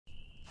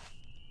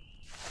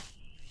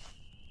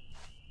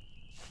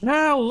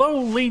Hello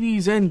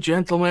ladies and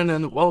gentlemen,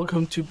 and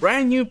welcome to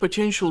brand new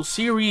potential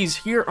series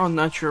here on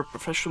Not Your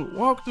Professional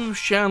Walkthroughs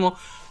channel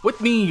with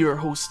me, your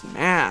host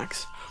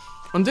Max.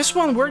 On this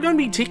one, we're going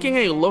to be taking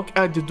a look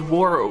at the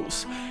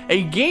Dwarrows,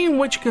 a game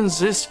which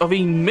consists of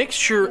a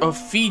mixture of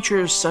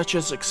features such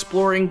as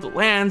exploring the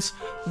lands,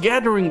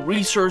 gathering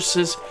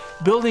resources,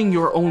 building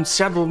your own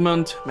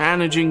settlement,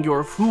 managing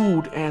your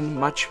food, and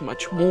much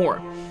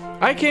more.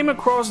 I came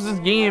across this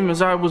game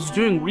as I was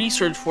doing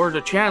research for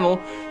the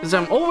channel, as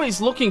I'm always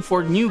looking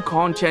for new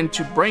content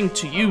to bring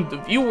to you, the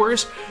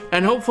viewers,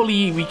 and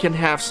hopefully we can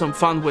have some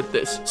fun with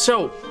this.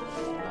 So,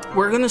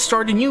 we're gonna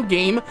start a new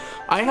game.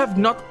 I have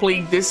not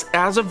played this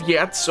as of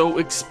yet, so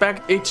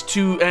expect it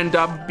to end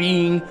up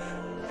being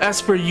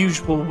as per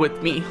usual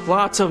with me.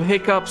 Lots of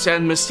hiccups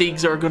and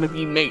mistakes are gonna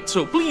be made,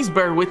 so please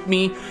bear with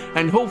me,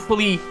 and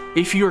hopefully,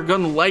 if you're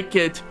gonna like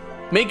it,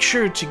 make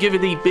sure to give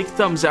it a big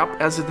thumbs up,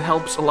 as it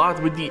helps a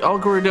lot with the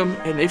algorithm,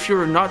 and if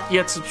you're not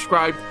yet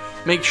subscribed,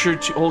 make sure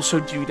to also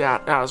do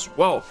that as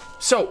well.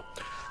 So,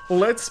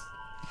 let's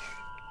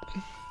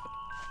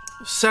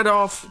set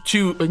off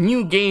to a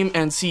new game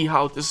and see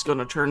how this is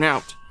gonna turn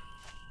out.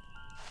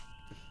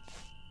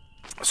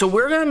 So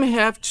we're gonna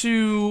have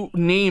to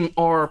name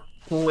our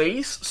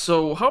place.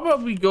 So how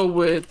about we go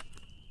with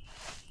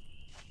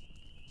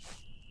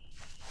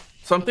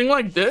something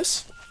like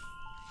this?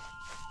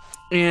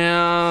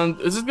 And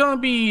is it gonna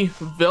be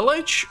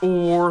village,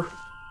 or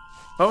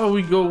how about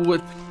we go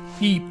with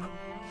keep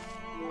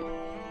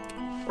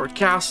or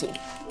castle?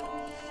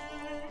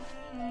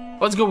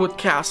 Let's go with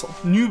castle.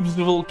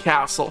 Noobsville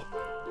Castle.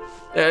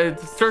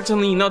 It's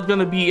certainly not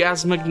gonna be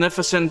as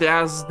magnificent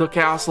as the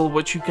castle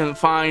which you can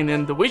find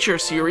in the Witcher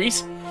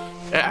series.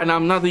 And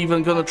I'm not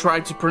even gonna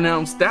try to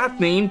pronounce that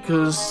name,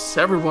 because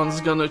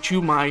everyone's gonna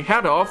chew my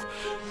head off.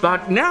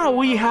 But now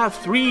we have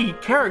three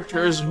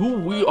characters who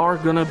we are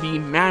gonna be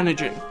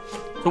managing.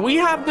 So we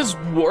have this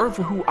dwarf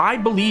who I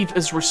believe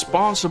is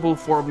responsible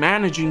for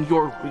managing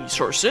your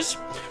resources.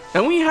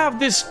 And we have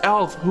this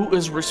elf who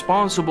is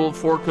responsible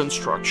for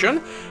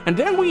construction. And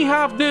then we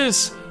have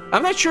this,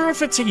 I'm not sure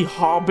if it's a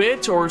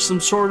hobbit or some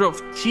sort of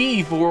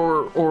thief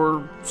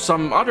or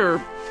some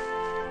other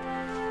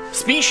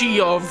species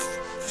of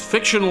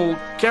fictional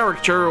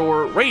character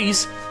or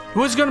race,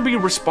 who is going to be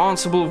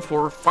responsible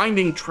for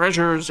finding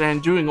treasures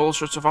and doing all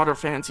sorts of other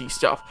fancy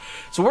stuff.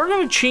 So we're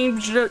going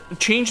to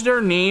change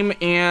their name,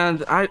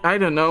 and I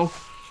don't know,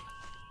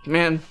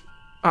 man.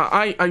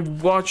 I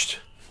watched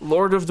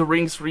Lord of the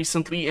Rings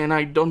recently, and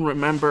I don't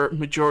remember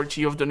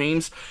majority of the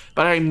names,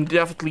 but I'm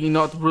definitely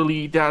not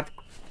really that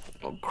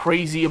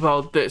crazy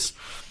about this.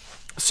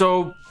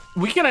 So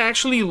we can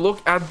actually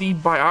look at the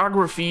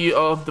biography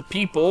of the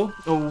people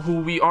who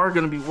we are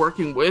going to be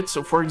working with.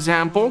 So for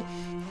example,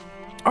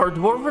 our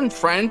dwarven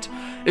friend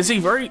is a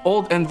very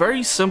old and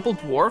very simple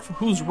dwarf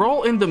whose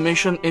role in the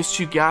mission is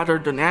to gather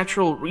the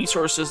natural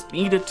resources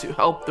needed to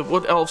help the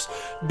wood elves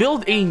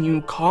build a new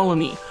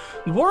colony.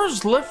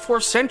 Dwarves live for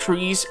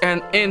centuries,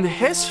 and in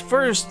his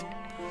first,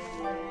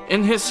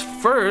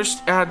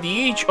 at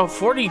the age of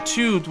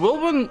 42,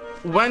 Dwylwin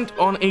went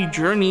on a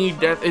journey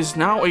that is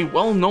now a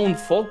well-known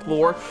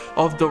folklore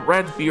of the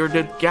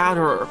Red-Bearded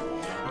Gatherer.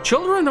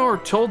 Children are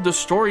told the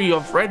story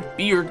of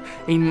Redbeard,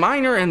 a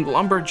miner and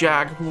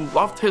lumberjack who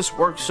loved his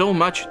work so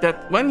much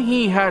that when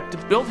he had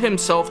built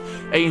himself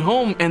a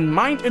home and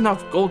mined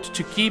enough gold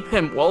to keep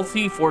him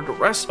wealthy for the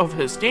rest of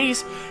his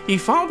days, he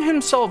found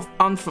himself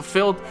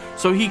unfulfilled,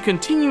 so he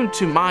continued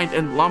to mine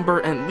and lumber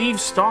and leave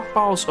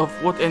stockpiles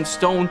of wood and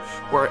stone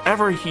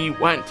wherever he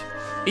went.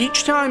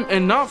 Each time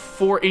enough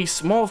for a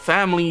small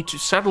family to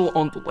settle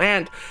on the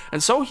land,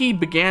 and so he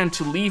began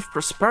to leave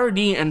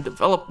prosperity and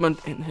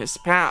development in his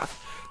path.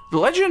 The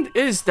legend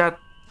is that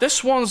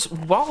this once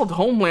wild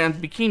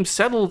homeland became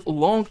settled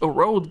along a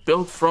road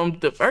built from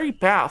the very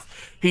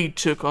path he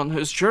took on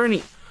his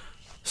journey.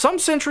 Some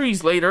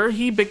centuries later,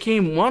 he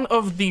became one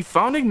of the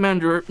founding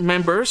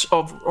members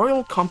of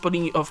Royal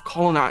Company of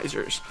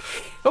Colonizers.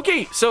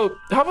 Okay, so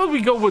how about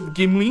we go with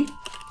Gimli?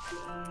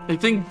 I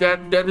think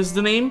that is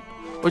the name,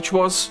 which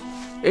was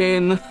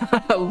in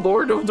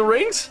Lord of the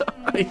Rings,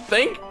 I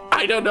think.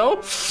 I don't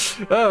know.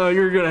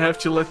 You're gonna have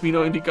to let me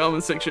know in the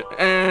comment section.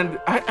 And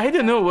I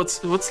don't know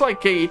what's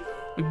like a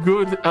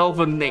good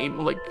elven name.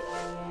 Like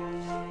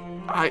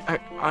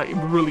I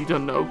really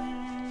don't know.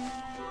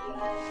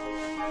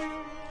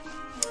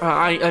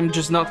 I'm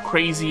just not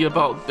crazy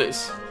about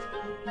this.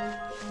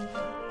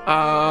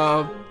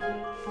 Damn.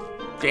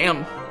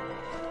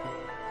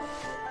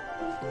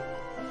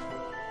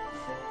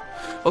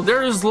 Well,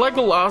 there is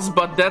Legolas,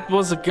 but that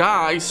was a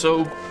guy,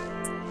 so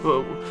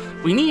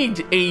we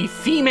need a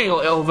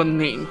female elven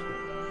name.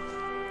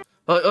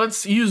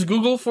 Let's use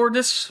Google for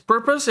this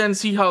purpose and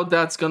see how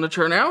that's gonna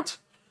turn out.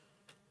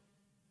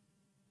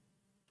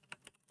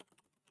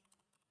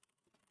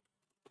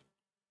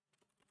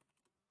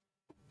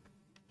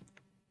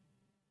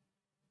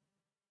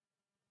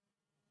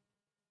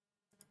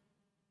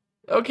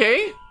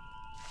 Okay.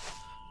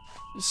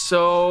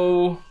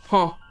 So,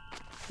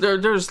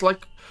 there's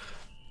like,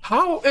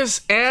 how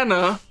is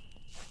Anna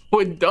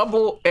with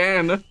double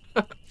N.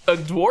 A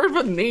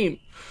dwarven name.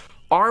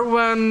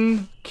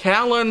 Arwen,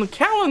 Callan.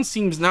 Callan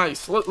seems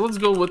nice. Let's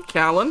go with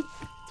Callan.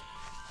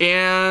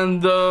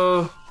 And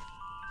let's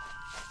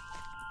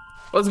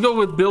go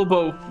with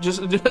Bilbo.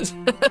 Just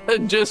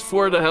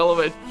for the hell of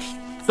it.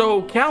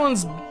 So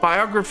Callan's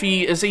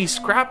biography is a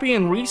scrappy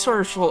and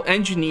resourceful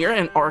engineer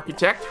and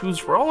architect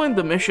whose role in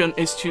the mission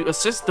is to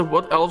assist the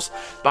Wood Elves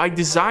by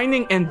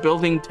designing and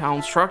building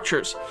town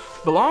structures.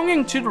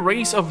 Belonging to the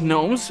race of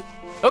gnomes.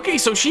 Okay,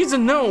 so she's a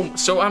gnome,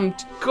 so I'm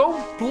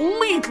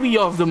completely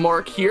off the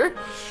mark here.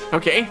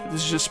 Okay,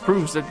 this just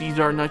proves that these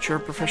are not your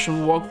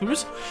professional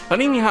walkthroughs.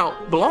 But anyhow,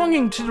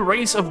 belonging to the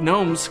race of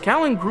gnomes,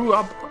 Callan grew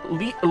up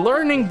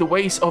learning the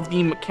ways of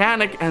the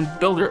mechanic and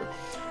builder.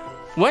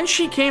 When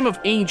she came of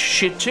age,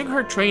 she took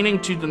her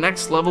training to the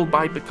next level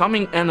by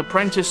becoming an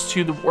apprentice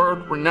to the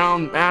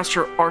world-renowned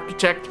master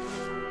architect,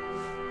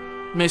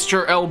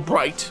 Mr.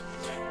 Elbright.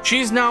 She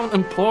is now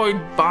employed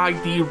by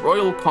the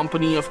Royal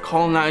Company of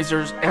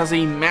Colonizers as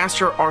a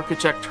master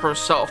architect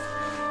herself.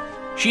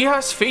 She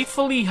has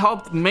faithfully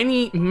helped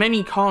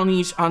many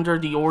colonies under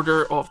the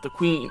order of the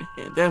Queen.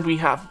 And then we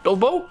have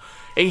Bilbo,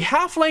 a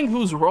halfling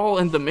whose role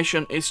in the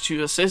mission is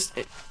to assist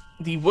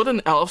the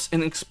Wooden Elves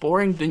in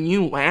exploring the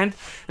new land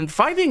and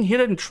finding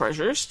hidden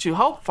treasures to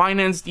help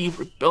finance the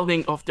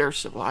rebuilding of their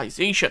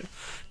civilization.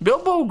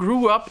 Bilbo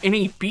grew up in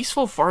a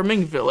peaceful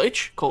farming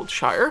village called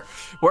Shire,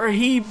 where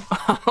he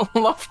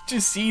loved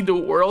to see the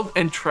world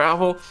and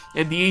travel.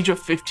 At the age of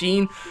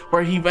 15,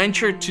 where he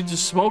ventured to the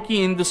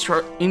smoky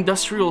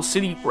industrial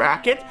city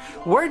Racket,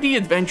 where the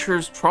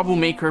adventurous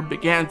troublemaker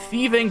began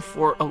thieving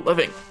for a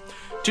living.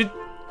 To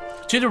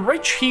the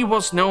rich, he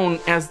was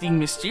known as the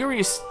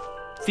mysterious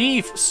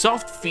thief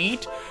Soft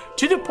Feet.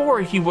 To the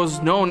poor, he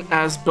was known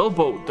as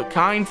Bilbo the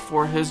Kind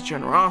for his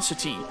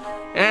generosity.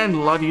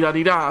 And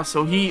la-di-da-di-da,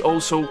 so he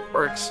also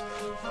works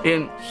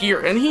in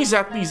here. And he's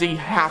at least a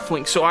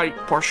halfling, so I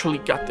partially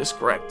got this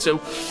correct. So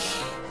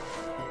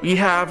we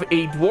have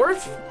a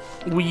dwarf,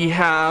 we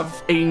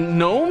have a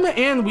gnome,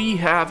 and we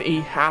have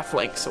a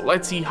halfling. So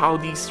let's see how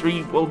these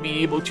three will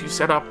be able to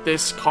set up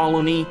this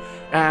colony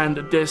and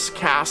this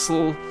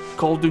castle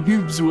called the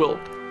Noobsville.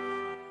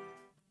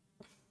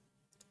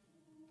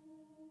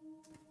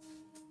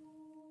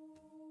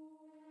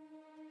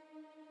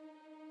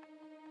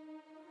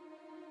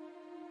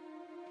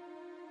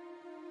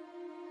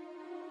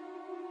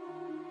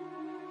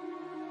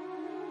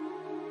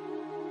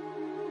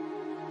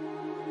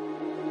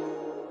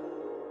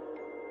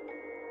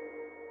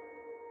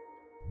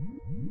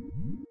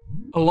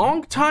 A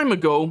long time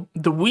ago,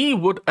 the wee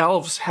Wood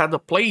Elves had a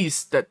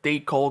place that they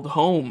called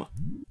home.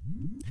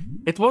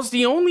 It was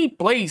the only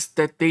place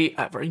that they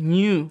ever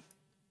knew.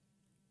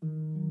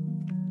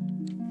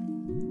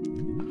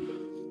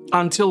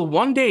 Until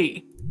one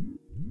day,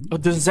 a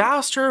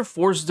disaster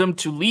forced them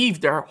to leave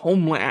their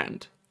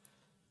homeland.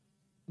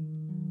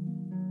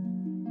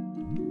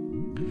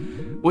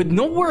 With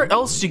nowhere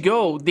else to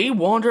go, they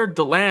wandered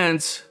the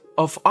lands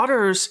of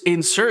others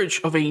in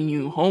search of a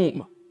new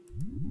home.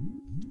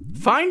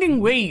 Finding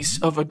ways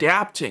of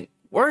adapting,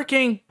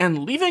 working,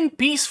 and living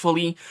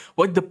peacefully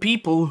with the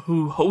people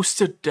who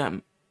hosted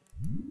them.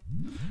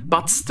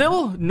 But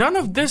still, none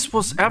of this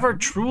was ever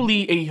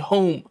truly a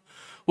home.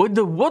 With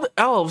the Wood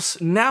Elves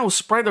now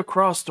spread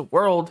across the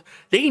world,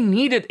 they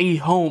needed a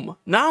home,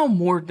 now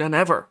more than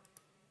ever.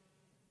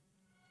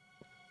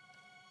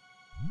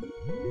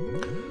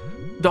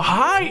 The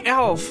High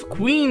Elf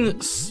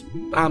Queen,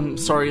 I'm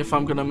sorry if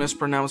I'm gonna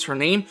mispronounce her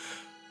name,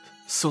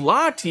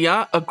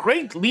 Sulatia, a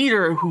great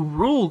leader who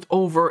ruled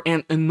over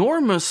an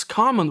enormous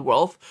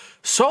commonwealth,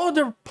 saw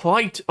the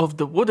plight of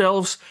the Wood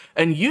Elves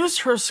and used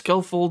her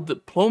skillful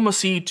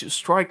diplomacy to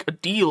strike a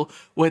deal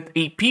with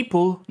a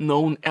people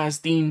known as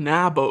the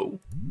Nabo.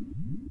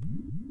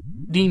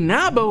 The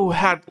Nabo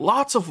had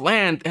lots of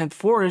land and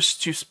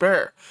forests to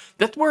spare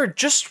that were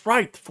just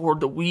right for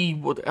the wee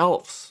Wood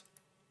Elves.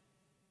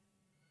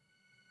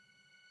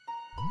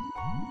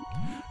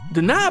 The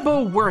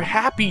Nabo were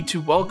happy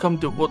to welcome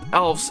the Wood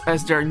Elves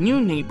as their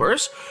new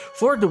neighbors,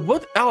 for the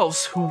Wood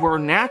Elves, who were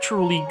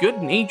naturally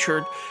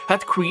good-natured,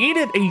 had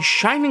created a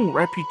shining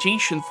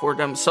reputation for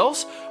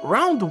themselves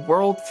around the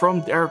world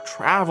from their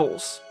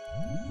travels.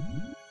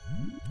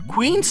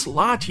 Queen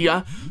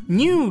Slatia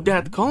knew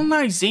that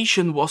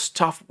colonization was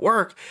tough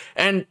work,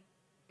 and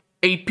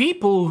a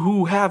people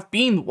who have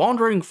been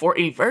wandering for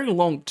a very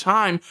long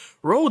time,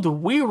 road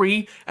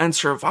weary, and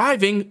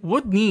surviving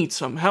would need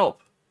some help.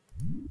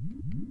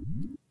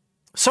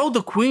 So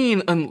the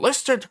Queen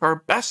enlisted her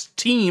best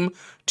team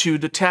to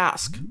the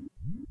task.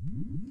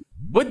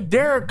 With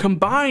their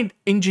combined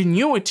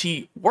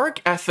ingenuity,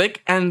 work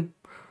ethic, and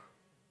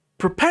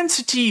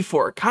propensity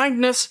for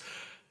kindness,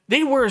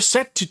 they were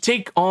set to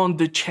take on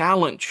the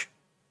challenge.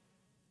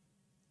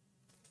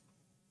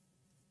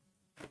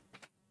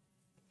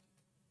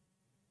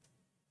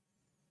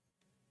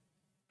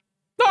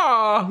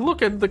 Ah,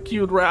 look at the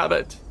cute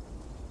rabbit.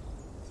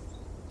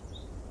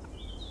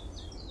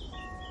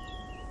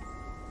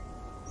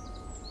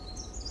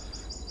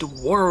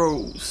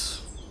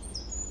 Dwarrows.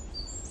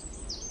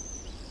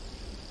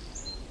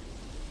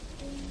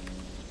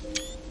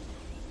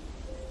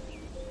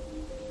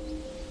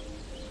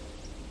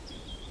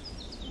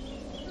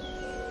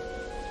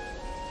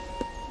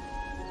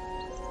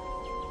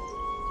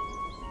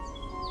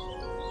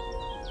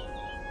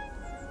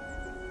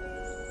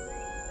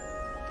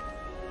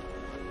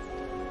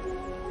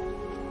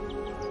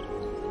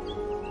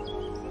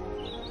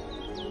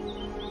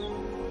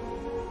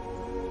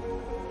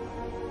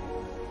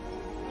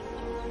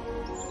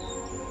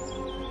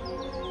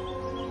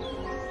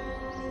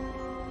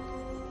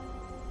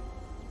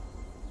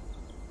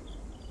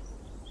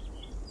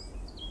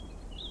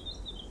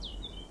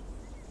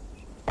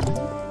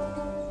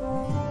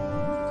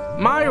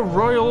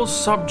 royal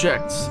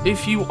subjects,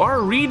 if you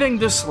are reading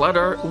this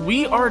letter,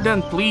 we are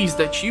then pleased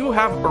that you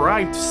have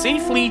arrived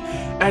safely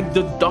at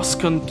the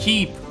Duskan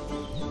Keep.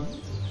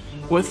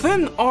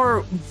 Within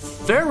our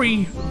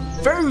very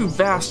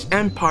vast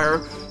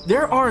empire,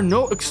 there are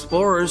no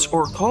explorers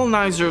or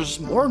colonizers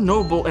more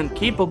noble and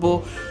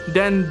capable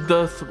than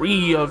the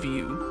three of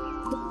you.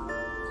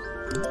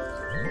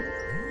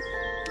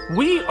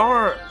 We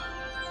are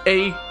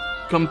a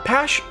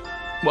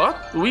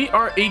We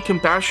are a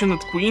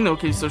compassionate queen.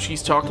 Okay, so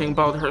she's talking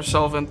about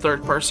herself in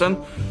third person.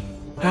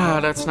 Ah,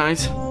 that's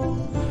nice.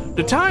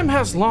 The time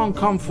has long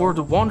come for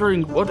the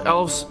wandering wood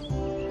elves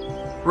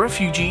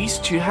refugees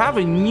to have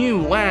a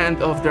new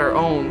land of their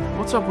own.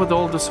 What's up with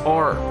all this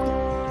R?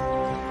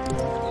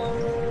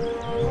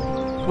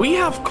 We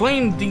have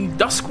claimed the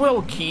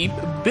Duskwell Keep,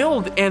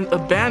 built and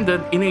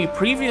abandoned in a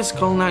previous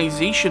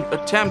colonization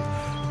attempt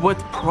with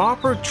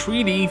proper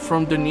treaty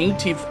from the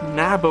native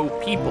Nabo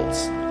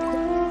peoples.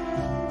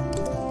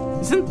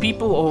 Isn't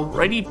people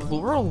already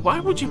plural? Why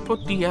would you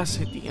put the S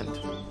at the end?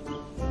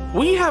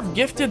 We have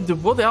gifted the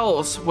Wood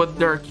Elves with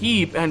their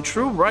keep and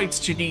true rights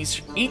to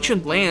these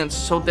ancient lands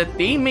so that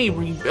they may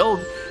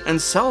rebuild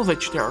and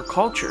salvage their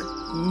culture.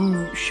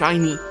 Ooh,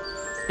 shiny.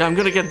 Yeah, I'm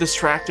gonna get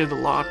distracted a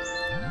lot.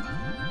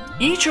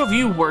 Each of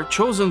you were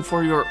chosen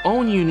for your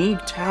own unique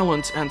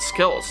talents and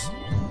skills.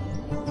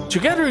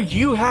 Together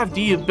you have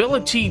the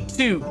ability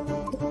to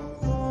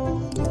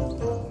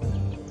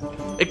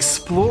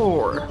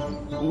explore.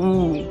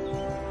 Ooh.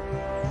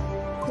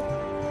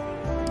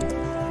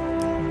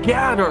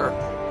 Gather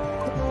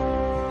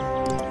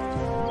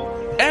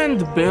and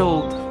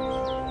build.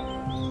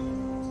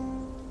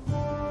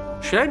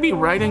 Should I be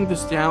writing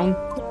this down?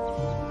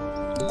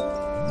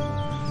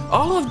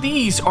 All of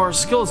these are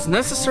skills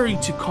necessary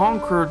to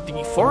conquer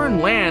the foreign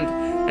land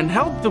and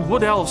help the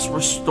Wood Elves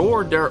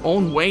restore their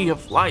own way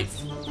of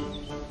life.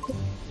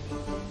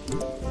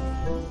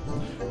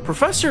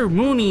 Professor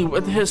Mooney,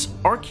 with his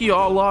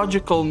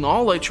archaeological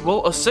knowledge,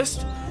 will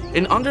assist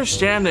in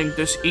understanding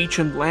this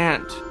ancient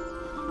land.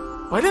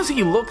 Why does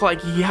he look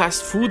like he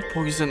has food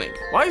poisoning?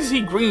 Why is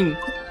he green?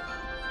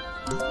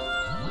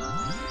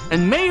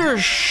 And Mayor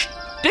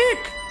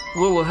Shtick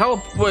will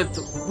help with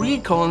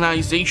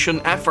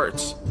recolonization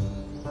efforts.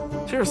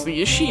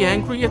 Seriously, is she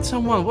angry at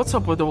someone? What's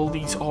up with all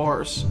these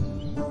R's?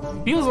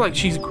 Feels like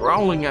she's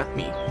growling at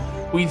me.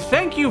 We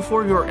thank you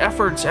for your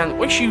efforts and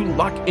wish you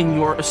luck in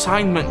your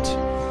assignment.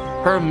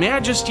 Her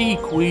Majesty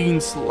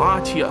Queen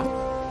Slatia.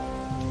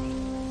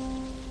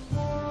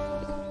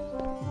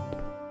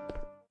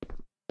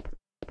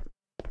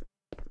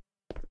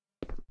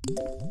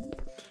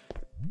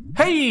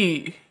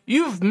 Hey,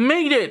 you've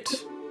made it!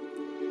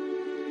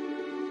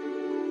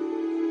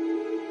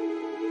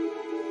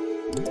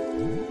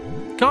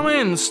 Come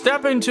in,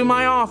 step into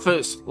my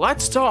office.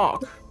 Let's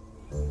talk.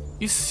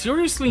 You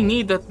seriously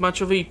need that much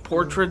of a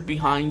portrait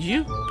behind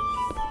you?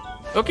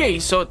 Okay,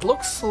 so it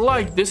looks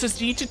like this is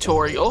the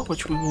tutorial,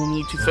 which we will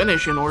need to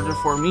finish in order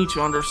for me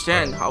to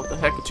understand how the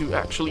heck to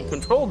actually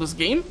control this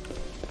game.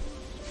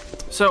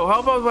 So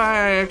how about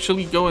I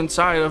actually go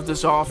inside of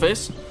this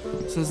office,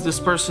 since this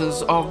person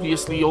is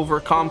obviously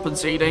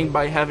overcompensating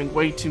by having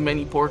way too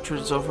many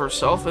portraits of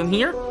herself in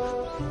here.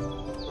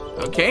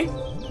 Okay.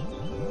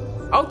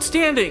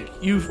 Outstanding!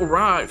 You've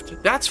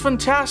arrived. That's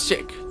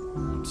fantastic.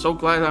 I'm so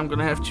glad I'm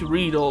gonna have to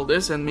read all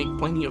this and make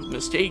plenty of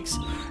mistakes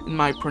in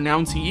my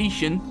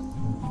pronunciation.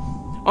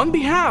 On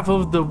behalf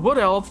of the Wood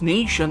Elf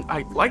Nation,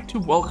 I'd like to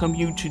welcome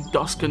you to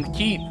Duskan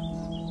Keep.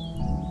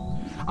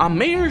 I'm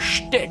Mayor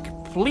Shtick.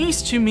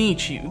 Pleased to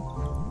meet you.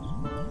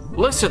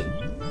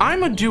 Listen,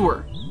 I'm a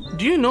doer.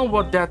 Do you know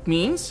what that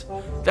means?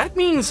 That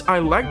means I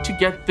like to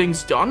get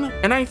things done,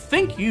 and I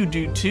think you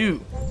do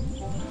too.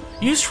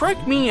 You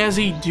strike me as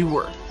a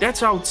doer.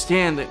 That's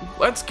outstanding.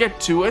 Let's get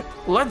to it.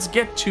 Let's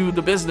get to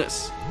the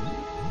business.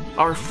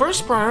 Our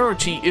first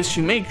priority is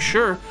to make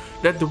sure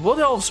that the Wood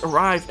Elves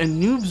arrive in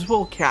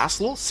Noobsville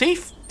Castle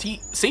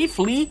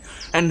safely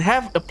and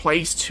have a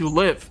place to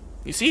live.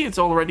 You see, it's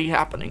already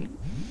happening.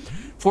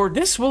 For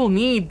this, we'll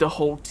need the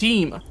whole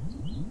team.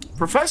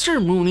 Professor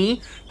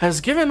Mooney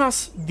has given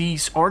us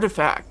these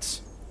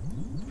artifacts.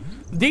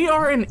 They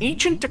are an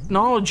ancient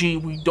technology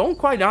we don't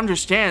quite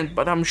understand,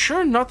 but I'm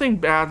sure nothing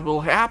bad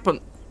will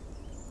happen.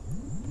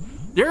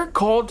 They're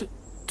called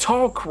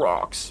Talk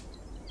Rocks.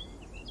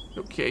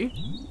 Okay.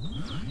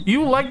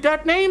 You like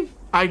that name?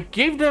 I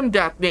gave them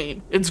that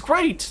name. It's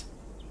great.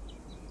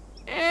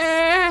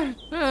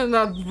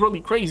 Not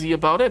really crazy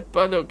about it,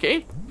 but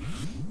okay.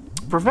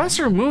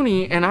 Professor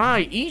Mooney and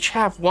I each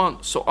have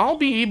one, so I'll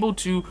be able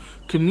to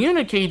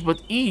communicate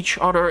with each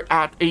other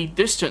at a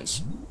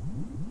distance.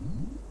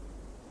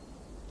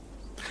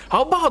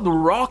 How about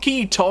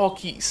Rocky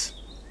Talkies?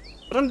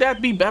 Wouldn't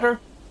that be better?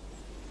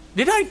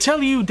 Did I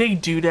tell you they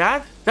do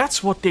that?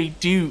 That's what they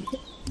do.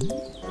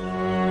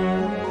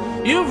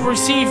 You've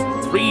received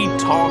 3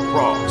 Talk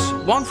Rocks,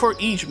 1 for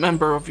each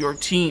member of your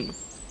team.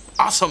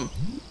 Awesome.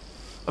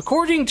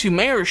 According to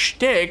Mayor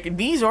Shtick,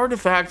 these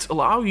artifacts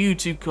allow you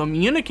to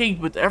communicate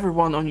with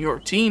everyone on your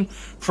team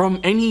from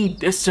any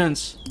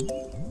distance.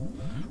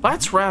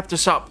 Let's wrap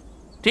this up.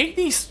 Take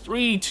these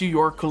 3 to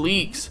your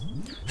colleagues.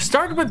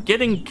 Start with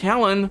getting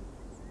Kellen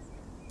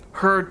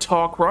her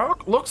talk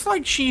rock. Looks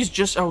like she's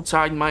just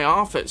outside my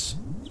office.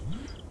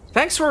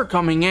 Thanks for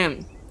coming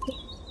in.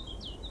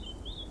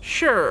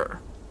 Sure.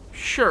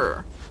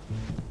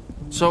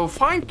 So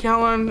find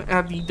Kellen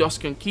at the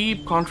Duskin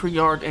Keep Country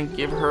Yard and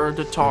give her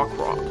the talk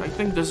rock. I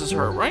think this is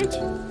her, right?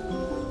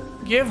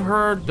 Give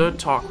her the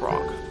talk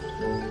rock.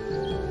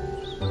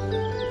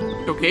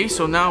 Okay,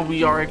 so now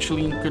we are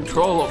actually in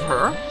control of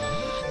her.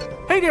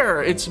 Hey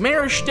there, it's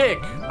Mayor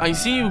Shtick. I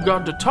see you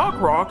got the talk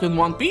rock in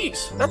one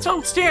piece. That's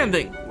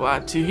outstanding.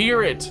 Glad to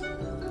hear it.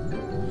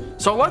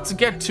 So let's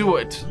get to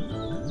it.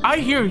 I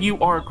hear you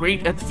are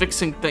great at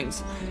fixing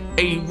things.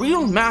 A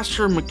real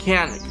master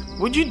mechanic.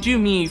 Would you do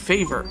me a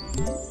favor?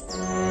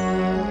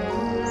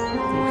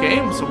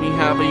 Okay, so we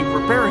have a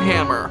repair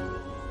hammer.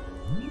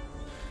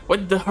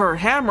 With her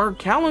hammer,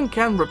 Callan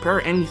can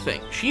repair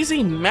anything. She's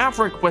a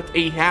maverick with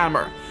a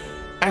hammer,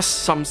 as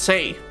some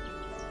say.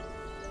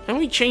 Can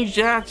we change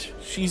that?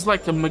 She's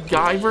like a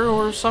MacGyver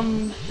or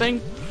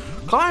something.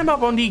 Climb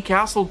up on the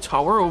castle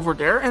tower over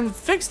there and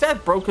fix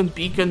that broken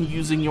beacon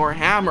using your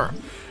hammer.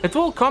 It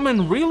will come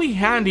in really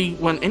handy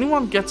when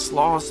anyone gets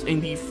lost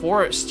in the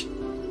forest.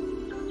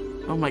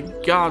 Oh my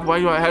god, why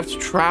do I have to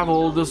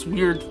travel this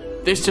weird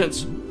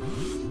distance?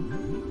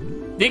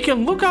 They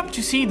can look up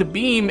to see the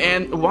beam,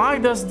 and why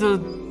does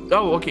the...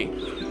 Oh, okay.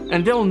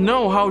 And they'll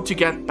know how to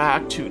get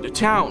back to the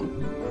town.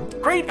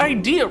 Great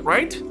idea,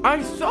 right?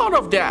 I thought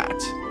of that.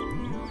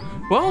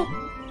 Well,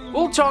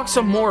 we'll talk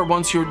some more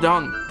once you're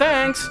done.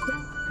 Thanks.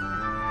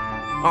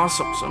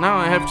 Awesome. So now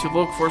I have to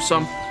look for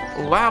some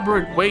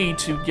elaborate way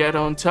to get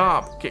on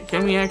top.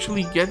 Can we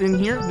actually get in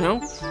here? No?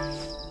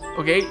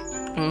 Okay.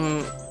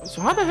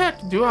 So how the heck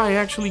do I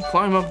actually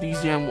climb up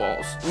these damn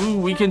walls? Ooh,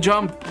 we can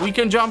jump. We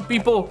can jump,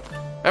 people.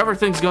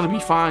 Everything's gonna be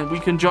fine. We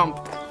can jump.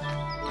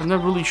 I'm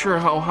not really sure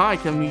how high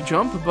can we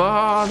jump,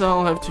 but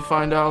I'll have to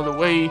find out a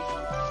way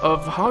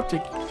of how to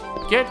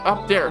get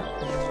up there.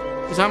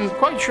 Because I'm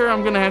quite sure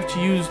I'm gonna have to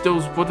use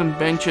those wooden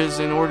benches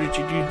in order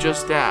to do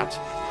just that.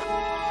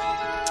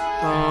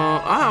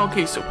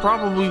 Okay, so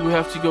probably we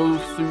have to go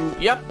through...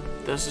 Yep,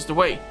 this is the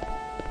way.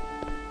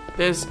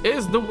 This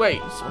is the way.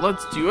 So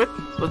let's do it.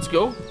 Let's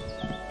go.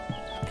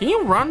 Can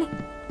you run?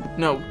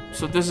 No.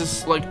 So this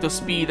is like the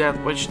speed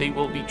at which they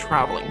will be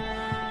traveling.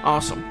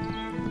 Awesome.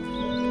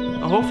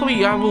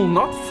 Hopefully I will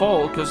not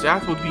fall, because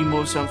that would be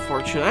most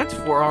unfortunate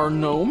for our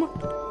gnome.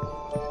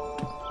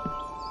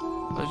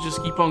 Let's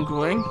just keep on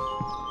going.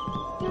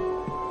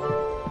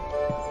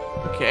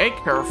 Okay,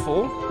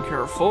 careful,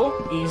 careful.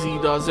 Easy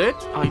does it.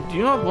 I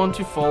do not want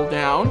to fall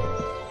down.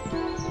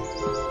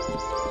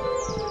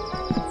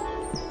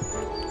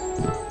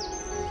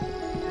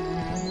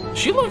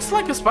 She looks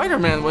like a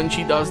Spider-Man when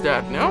she does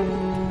that, no?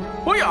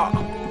 Hoo-yah!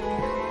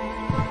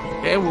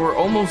 Okay, we're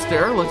almost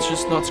there. Let's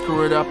just not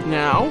screw it up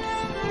now,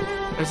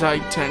 as I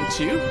tend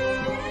to.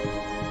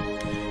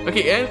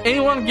 Okay,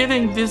 anyone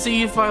getting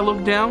dizzy if I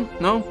look down?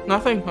 No?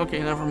 Nothing? Okay,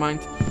 never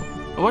mind.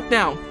 What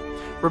now?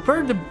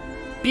 Repair the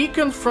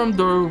beacon from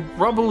the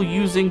rubble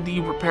using the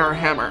repair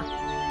hammer.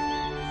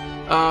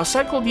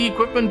 Cycle the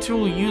equipment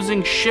tool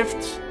using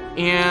shift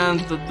and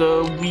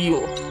the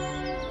wheel.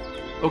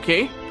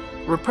 Okay.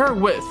 Repair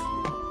with.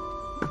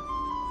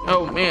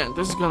 Oh man,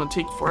 this is gonna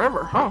take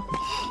forever, huh?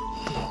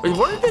 Wait,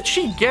 where did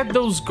she get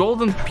those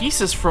golden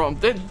pieces from?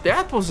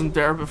 That wasn't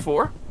there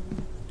before.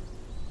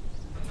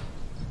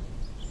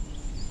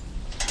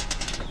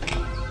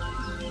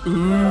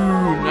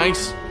 Ooh,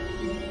 nice.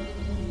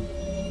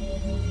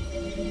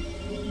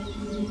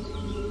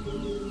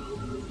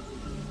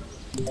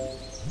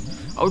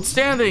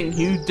 Outstanding,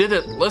 you did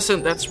it.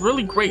 Listen, that's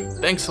really great.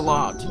 Thanks a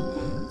lot.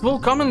 It will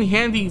come in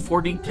handy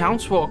for the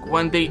townsfolk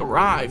when they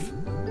arrive.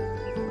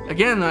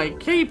 Again, I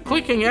keep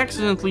clicking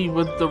accidentally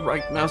with the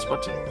right mouse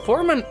button.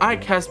 Foreman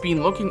Ike has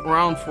been looking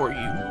around for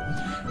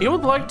you. He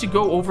would like to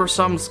go over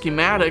some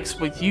schematics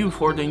with you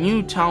for the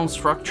new town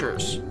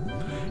structures.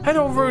 Head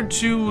over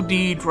to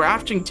the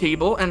drafting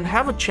table and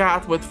have a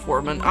chat with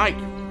Foreman Ike.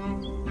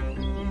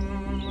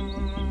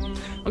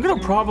 I'm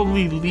gonna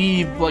probably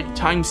leave like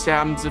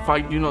timestamps if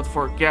I do not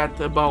forget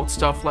about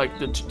stuff like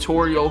the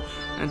tutorial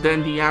and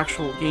then the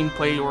actual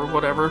gameplay or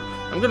whatever.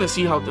 I'm gonna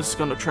see how this is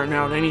gonna turn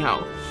out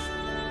anyhow.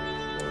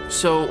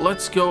 So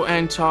let's go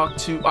and talk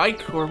to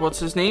Ike, or what's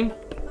his name?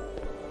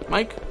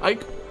 Mike?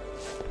 Ike?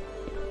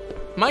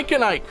 Mike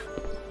and Ike.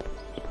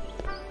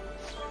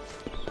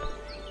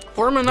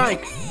 Foreman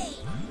Ike.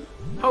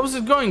 How's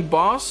it going,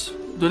 boss?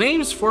 The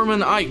name's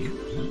Foreman Ike.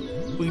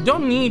 We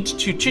don't need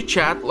to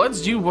chit-chat.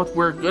 Let's do what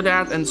we're good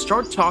at and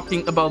start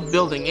talking about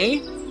building, eh?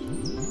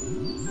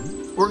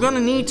 We're gonna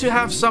need to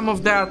have some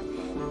of that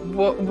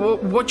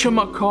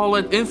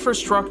whatchamacallit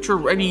infrastructure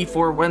ready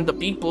for when the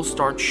people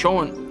start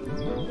showing.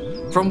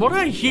 From what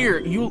I hear,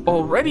 you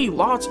already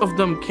lots of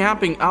them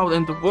camping out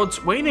in the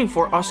woods waiting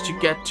for us to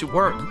get to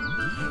work.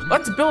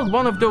 Let's build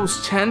one of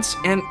those tents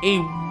and a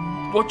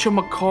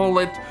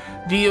whatchamacallit,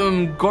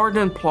 the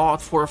garden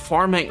plot for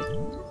farming.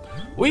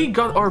 We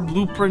got our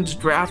blueprint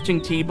drafting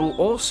table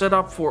all set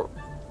up for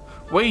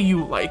way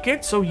you like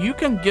it, so you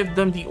can give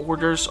them the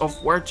orders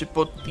of where to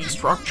put the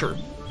structure.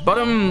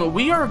 But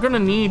we are gonna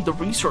need the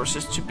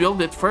resources to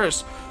build it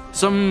first.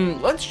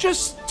 Let's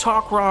just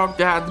talk rock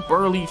that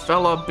burly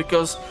fella,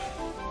 because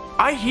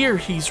I hear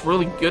he's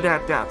really good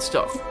at that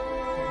stuff.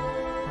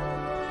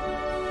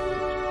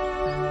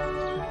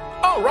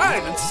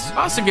 Alright, it's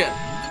us again.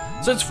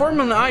 So it's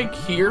Foreman Ike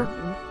here,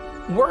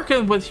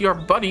 working with your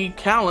buddy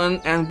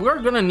Callan, and we're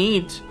gonna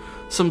need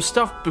some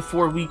stuff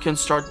before we can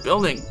start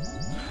building.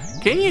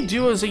 Can you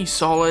do us a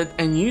solid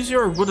and use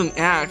your wooden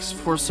axe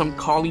for some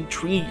collie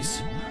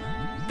trees?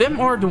 Them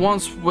are the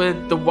ones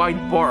with the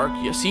white bark,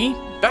 you see?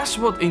 Best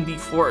wood in the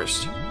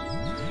forest.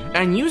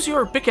 And use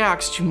your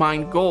pickaxe to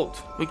mine gold.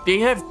 Like, they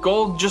have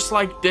gold just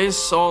like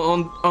this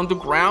on the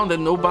ground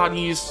and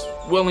nobody is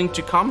willing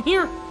to come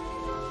here?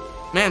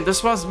 Man,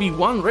 this must be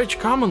one rich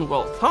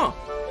commonwealth, huh?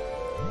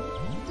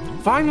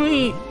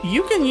 Finally,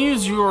 you can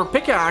use your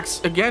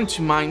pickaxe again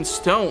to mine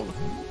stone.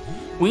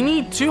 We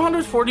need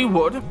 240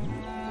 wood,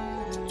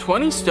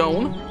 20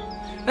 stone,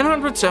 and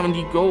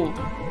 170 gold.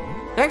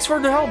 Thanks for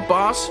the help,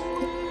 boss.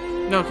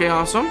 Okay,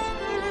 awesome.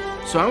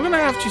 So I'm gonna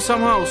have to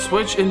somehow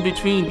switch in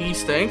between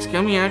these things.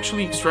 Can we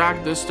actually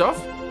extract this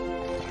stuff?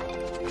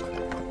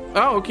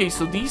 Oh, okay,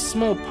 so these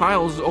small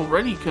piles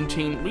already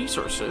contain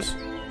resources.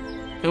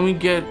 Can we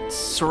get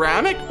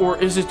ceramic, or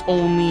is it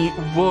only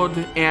wood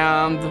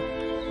and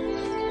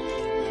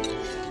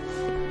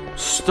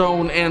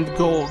stone and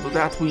gold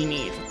that we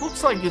need?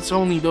 Looks like it's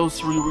only those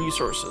 3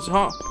 resources,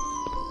 huh?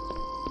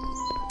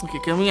 Okay,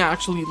 can we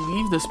actually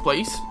leave this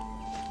place?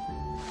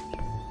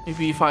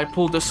 Maybe if I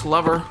pull this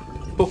lever.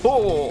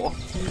 Oh,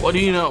 what do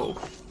you know?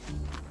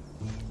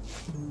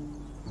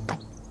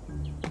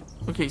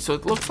 Okay, so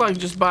it looks like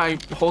just by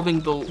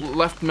holding the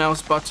left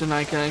mouse button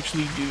I can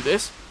actually do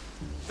this.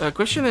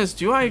 Question is,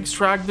 do I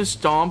extract the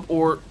stump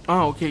or...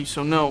 Oh, okay,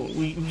 so no.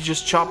 We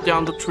just chop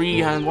down the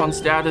tree, and once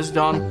that is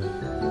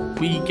done,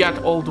 we get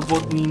all the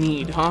wood we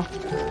need, huh?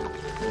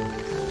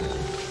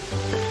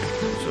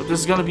 So this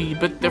is gonna be a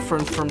bit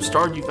different from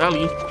Stardew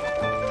Valley,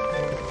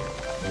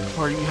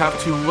 where you have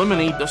to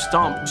eliminate the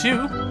stump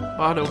too,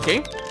 but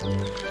okay.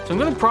 So I'm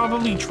gonna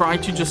probably try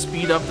to just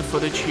speed up the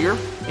footage here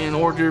in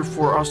order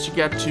for us to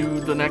get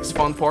to the next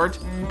fun part.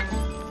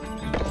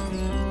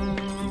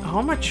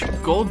 How much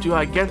gold do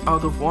I get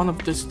out of one of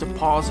this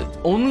deposit?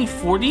 Only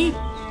 40?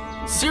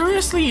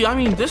 Seriously? I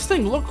mean, this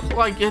thing looks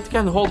like it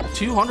can hold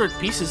 200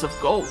 pieces of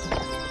gold.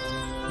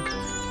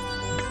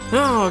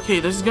 Oh, okay,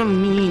 this is gonna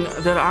mean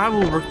that I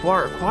will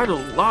require quite a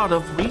lot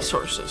of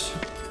resources.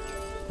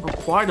 Or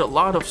quite a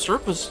lot of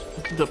surface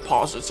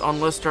deposits,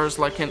 unless there's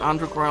like an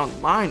underground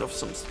mine of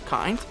some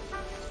kind.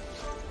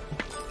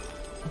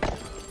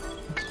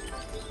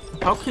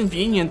 How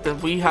convenient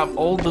that we have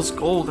all this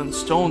gold and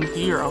stone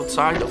here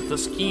outside of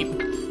this keep.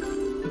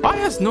 Why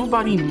has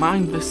nobody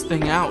mined this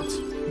thing out?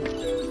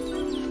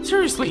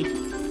 Seriously,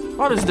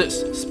 what is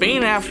this?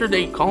 Spain after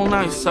they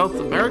colonized South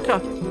America?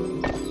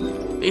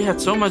 They had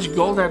so much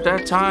gold at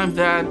that time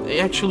that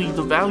actually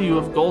the value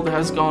of gold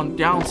has gone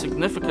down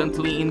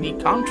significantly in the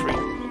country.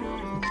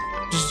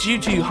 Just due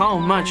to how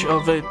much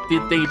of it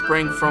did they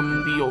bring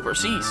from the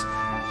overseas.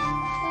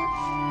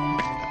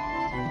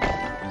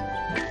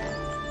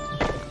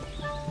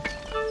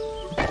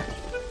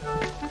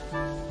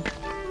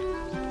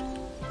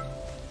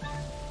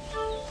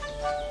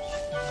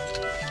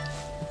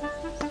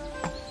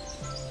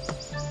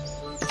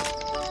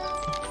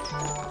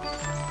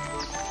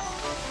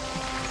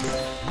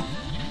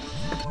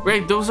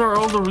 Great, those are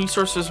all the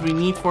resources we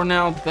need for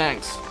now,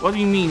 thanks. What do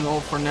you mean, all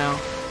for now?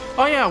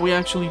 Oh yeah, we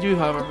actually do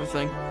have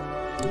everything.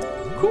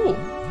 Cool.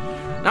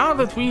 Now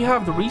that we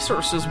have the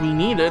resources we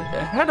needed,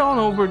 head on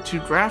over to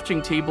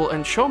drafting table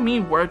and show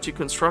me where to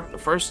construct the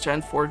first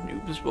tent for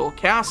Noobsville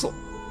Castle.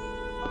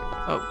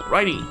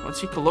 Alrighty, let's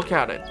take a look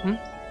at it.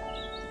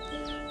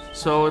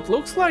 So it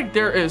looks like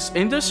there is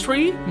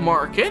industry,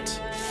 market,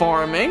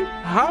 farming,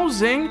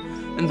 housing,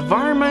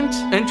 environment,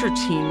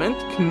 entertainment,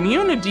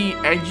 community,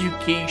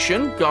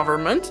 education,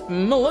 government,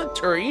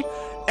 military,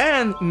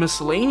 and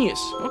miscellaneous.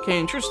 Okay,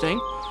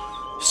 interesting.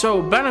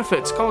 So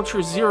benefits,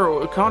 culture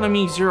 0,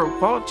 economy 0,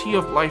 quality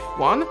of life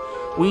 1.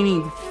 We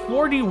need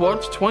 40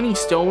 wood, 20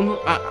 stone.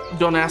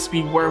 Don't ask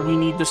me where we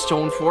need the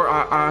stone for.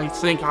 I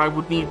think I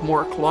would need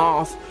more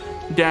cloth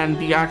than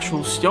the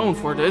actual stone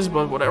for this,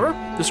 but whatever.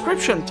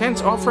 Description,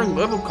 tents offering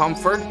little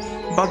comfort,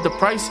 but the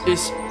price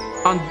is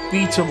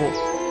unbeatable.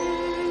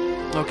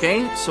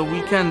 Okay, so we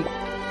can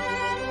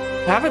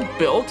have it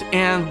built,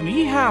 and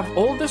we have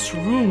all this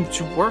room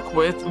to work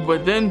with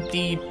within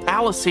the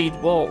palisade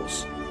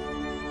walls.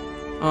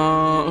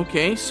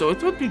 Okay, so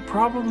it would be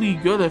probably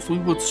good if we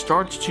would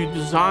start to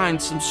design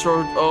some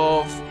sort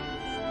of,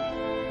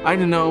 I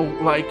don't know,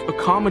 like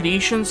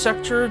accommodation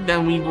sector.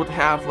 Then we would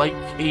have like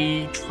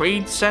a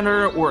trade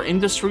center or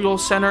industrial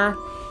center.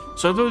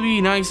 So it would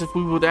be nice if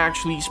we would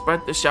actually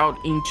spread this out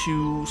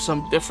into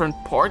some different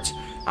parts.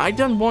 I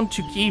don't want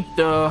to keep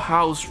the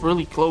house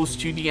really close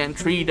to the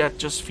entry. That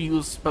just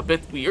feels a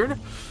bit weird.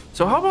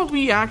 So how about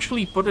we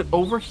actually put it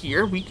over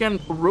here? We can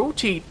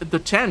rotate the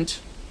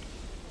tent.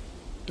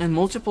 in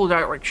multiple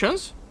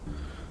directions.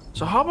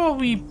 So how about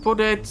we put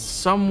it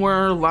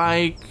somewhere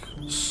like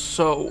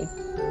so?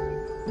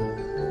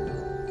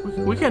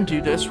 We can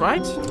do this,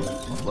 right?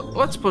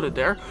 Let's put it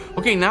there.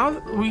 Okay,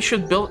 now we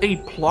should build a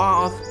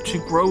plot to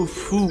grow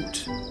food.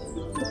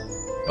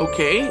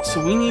 Okay,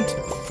 so we need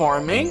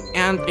farming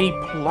and a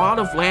plot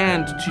of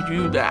land to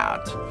do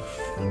that.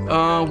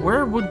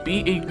 Where would be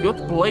a good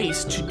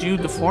place to do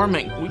the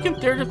farming? We can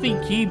theoretically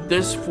keep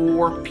this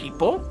for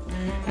people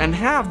and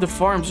have the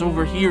farms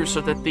over here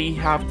so that they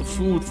have the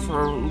food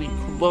fairly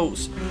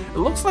close. It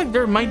looks like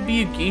there might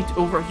be a gate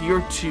over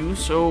here too,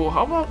 so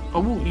how about,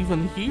 oh,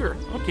 even here.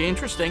 Okay,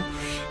 interesting.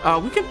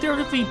 We can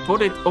theoretically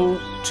put it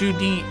to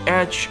the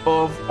edge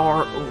of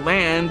our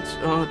land.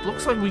 It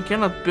looks like we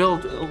cannot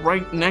build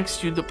right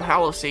next to the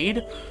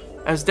palisade,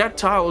 as that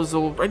tile is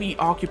already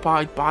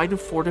occupied by the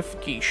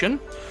fortification.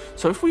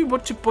 So if we were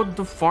to put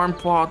the farm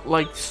plot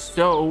like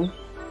so,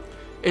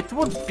 it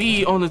would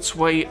be on its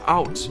way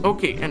out.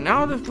 Okay, and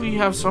now that we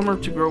have somewhere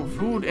to grow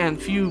food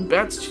and few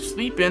beds to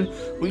sleep in,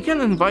 we can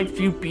invite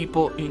few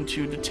people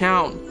into the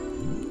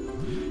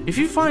town. If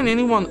you find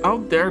anyone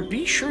out there,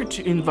 be sure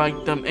to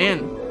invite them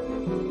in.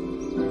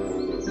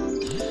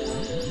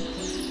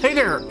 Hey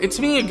there, it's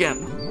me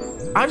again.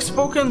 I've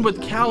spoken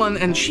with Callan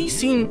and she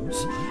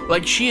seems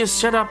like she is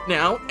set up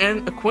now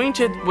and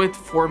acquainted with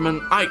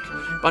Foreman Ike,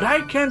 but I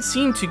can't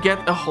seem to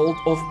get a hold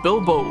of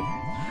Bilbo.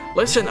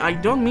 Listen, I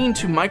don't mean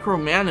to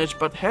micromanage,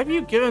 but have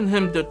you given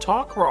him the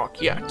talk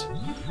rock yet?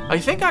 I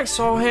think I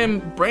saw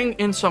him bring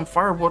in some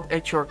firewood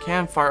at your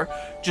campfire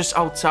just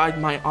outside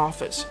my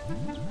office.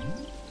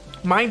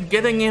 Mind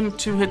getting him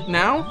to it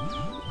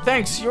now?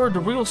 Thanks, you're the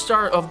real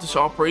star of this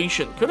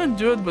operation. Couldn't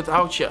do it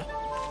without you.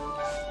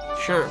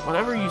 Sure,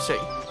 whatever you say.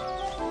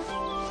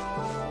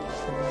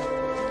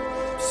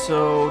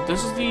 So,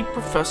 this is the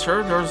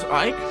professor. There's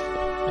Ike.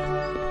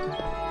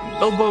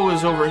 Bilbo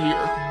is over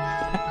here.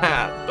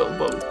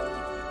 Bilbo.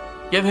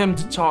 Give him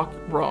the talk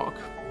rock.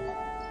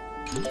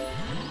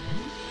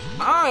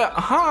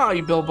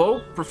 Hi,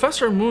 Bilbo.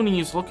 Professor Mooney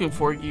is looking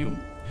for you.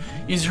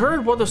 He's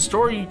heard what a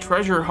story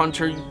treasure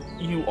hunter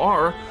you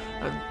are,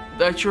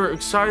 that you're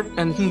excited,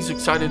 and he's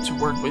excited to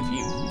work with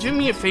you. Do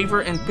me a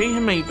favor and pay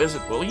him a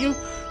visit, will you?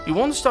 He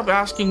won't stop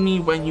asking me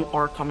when you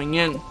are coming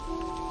in.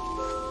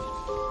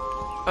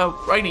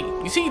 Righty.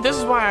 You see, this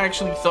is why I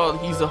actually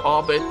thought he's a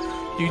hobbit,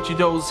 due to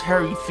those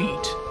hairy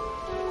feet.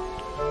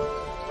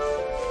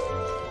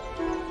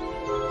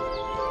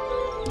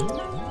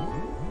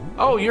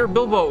 Oh, you're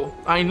Bilbo.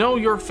 I know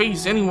your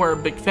face anywhere,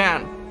 big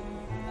fan.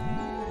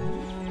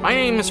 My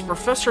name is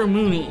Professor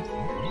Mooney.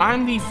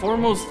 I'm the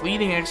foremost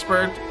leading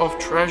expert of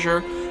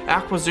treasure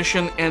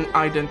acquisition and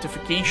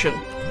identification.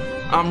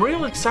 I'm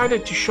real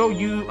excited to show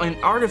you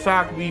an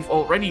artifact we've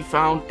already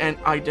found and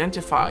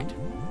identified.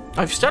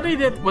 I've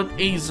studied it with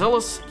a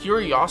zealous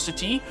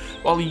curiosity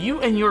while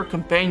you and your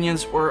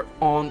companions were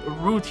en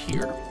route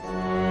here.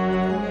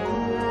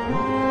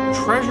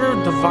 Treasure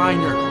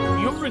Diviner.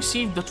 You've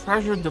received the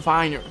Treasure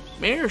Diviner.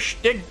 Mayor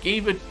Shtick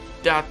gave it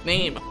that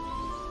name.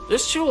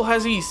 This tool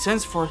has a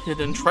sense for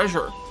hidden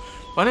treasure.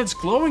 When it's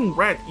glowing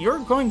red, you're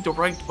going the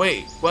right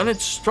way. When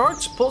it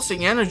starts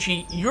pulsing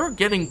energy, you're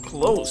getting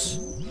close.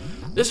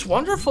 This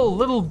wonderful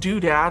little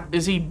doodad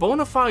is a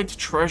bona fide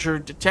treasure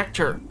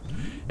detector.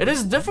 It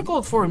is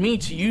difficult for me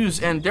to use,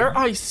 and dare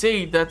I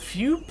say that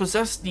few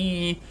possess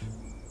the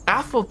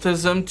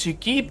athleticism to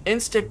keep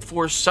instinct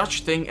for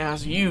such thing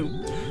as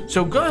you.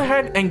 So go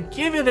ahead and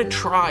give it a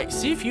try.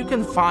 See if you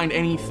can find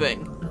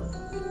anything.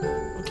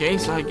 Okay,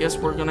 so I guess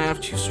we're gonna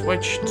have to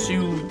switch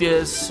to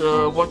this,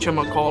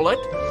 whatchamacallit,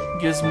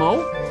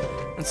 gizmo,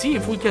 and see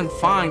if we can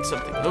find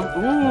something.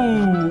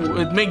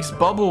 Ooh, it makes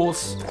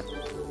bubbles.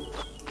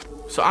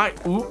 So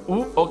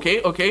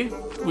okay.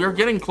 We're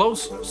getting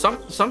close.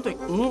 Something.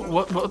 Ooh,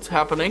 what's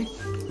happening?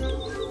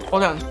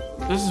 Hold on.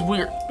 This is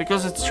weird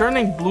because it's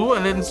turning blue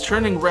and then it's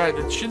turning red.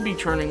 It should be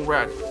turning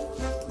red.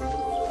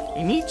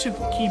 You need to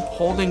keep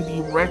holding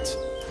the red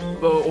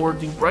or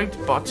the right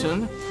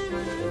button.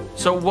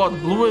 So what?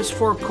 Blue is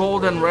for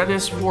cold and red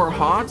is for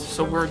hot.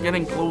 So we're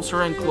getting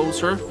closer and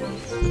closer.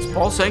 It's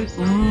pulsing.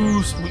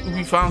 Ooh,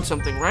 we found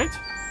something, right?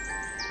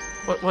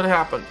 What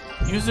happened?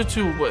 Use the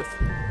tool with.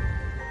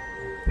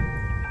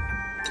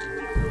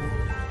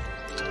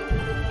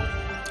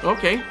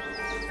 Okay.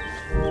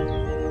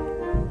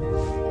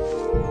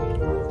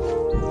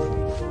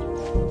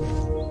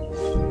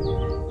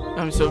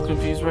 I'm so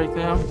confused right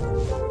now.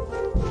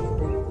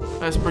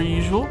 As per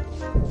usual.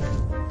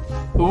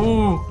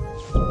 Ooh.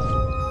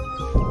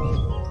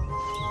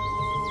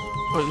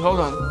 Wait,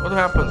 hold on. What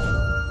happened?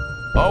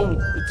 Oh,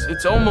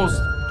 it's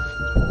almost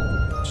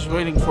just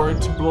waiting for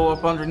it to blow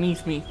up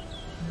underneath me.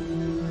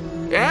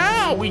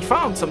 Yeah, we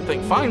found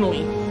something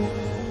finally.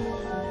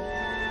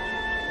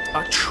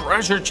 A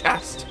treasure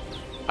chest.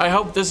 I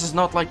hope this is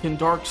not like in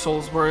Dark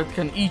Souls where it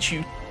can eat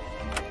you.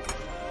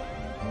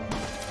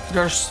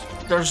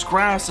 There's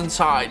grass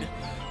inside.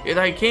 Yet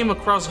I came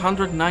across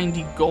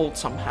 190 gold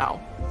somehow.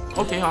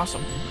 Okay,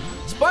 awesome.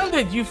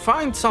 Splendid, you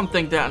find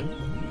something then.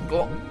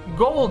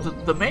 gold.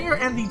 The mayor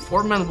and the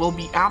foreman will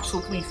be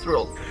absolutely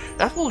thrilled.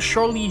 That will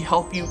surely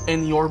help you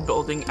in your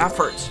building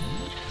efforts.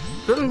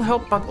 Couldn't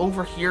help but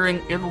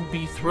overhearing it'll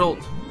be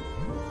thrilled.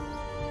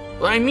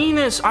 What I mean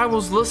is, I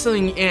was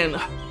listening in.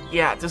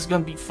 Yeah, this is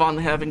gonna be fun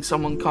having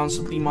someone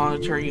constantly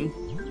monitor you.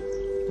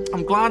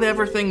 I'm glad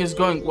everything is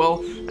going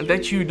well and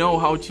that you know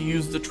how to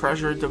use the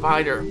treasure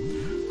divider.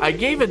 I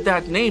gave it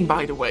that name,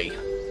 by the way.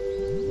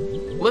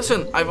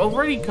 Listen, I've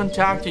already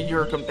contacted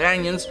your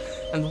companions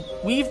and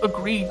we've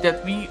agreed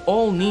that we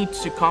all need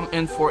to come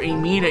in for a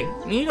meeting.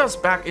 Meet us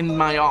back in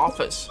my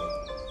office.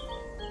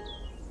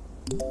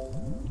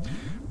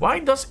 Why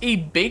does a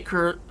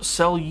baker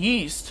sell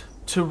yeast?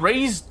 To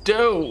raise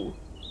dough.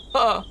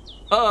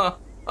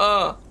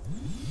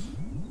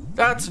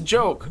 That's a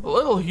joke. A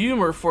little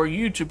humor for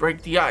you to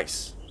break the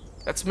ice.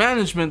 That's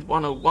Management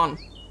 101.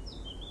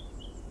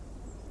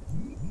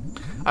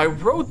 I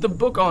wrote the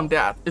book on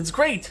that. It's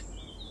great.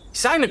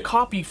 Sign a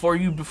copy for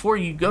you before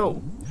you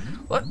go.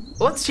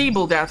 Let's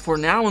table that for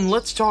now and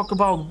let's talk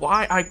about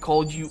why I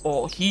called you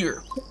all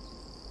here.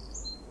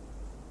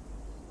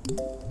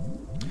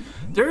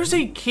 There's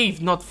a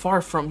cave not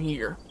far from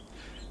here.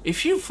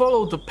 If you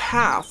follow the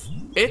path,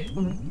 it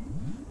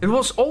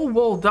was all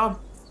walled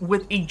up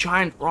with a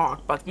giant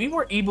rock, but we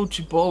were able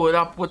to blow it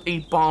up with a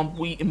bomb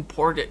we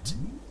imported.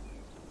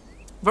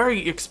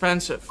 Very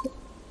expensive.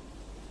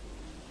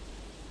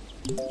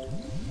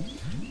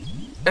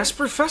 As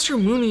Professor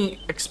Mooney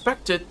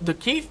expected, the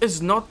cave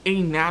is not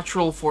a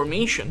natural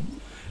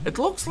formation. It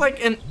looks like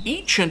an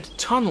ancient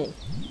tunnel.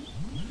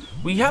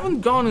 We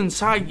haven't gone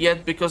inside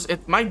yet because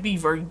it might be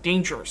very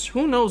dangerous.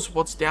 Who knows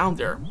what's down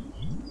there?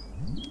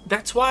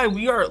 That's why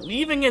we are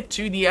leaving it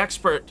to the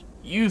expert,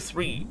 you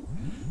three.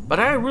 But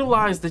I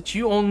realize that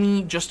you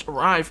only just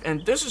arrived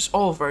and this is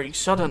all very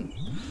sudden.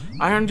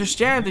 I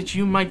understand that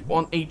you might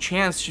want a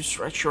chance to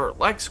stretch your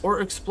legs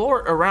or explore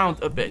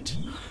around a bit.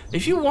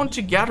 If you want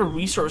to gather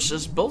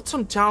resources, build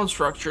some town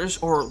structures,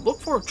 or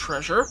look for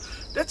treasure,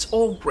 that's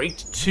all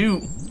great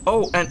too.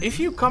 Oh, and if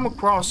you come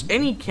across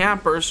any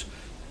campers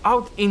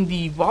out in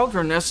the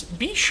wilderness,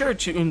 be sure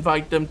to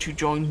invite them to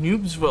join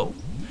Noobsville.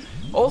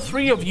 All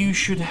three of you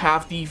should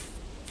have the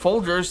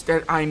folders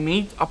that I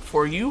made up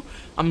for you.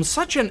 I'm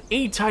such an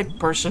A-type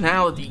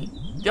personality.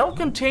 They'll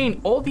contain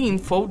all the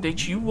info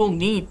that you will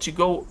need to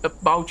go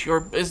about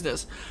your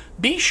business.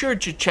 Be sure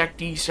to check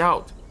these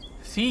out.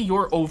 See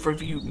your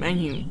overview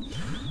menu.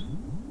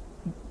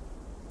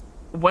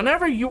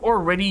 Whenever you are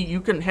ready,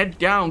 you can head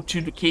down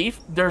to the cave.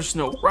 There's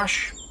no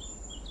rush.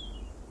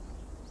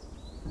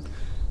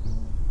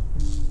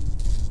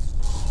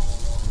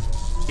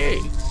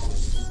 Okay.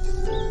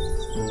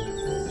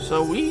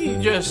 So we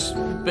just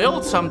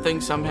built something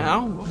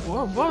somehow.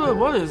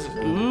 What is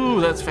it? Ooh,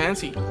 that's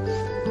fancy.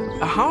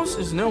 A house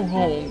is no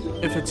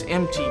home if it's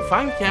empty.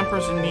 Find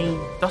campers in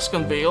the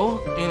Tuscan Vale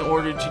in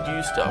order to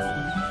do stuff.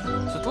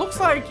 So it looks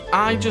like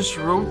I just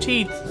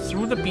rotate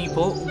through the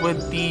people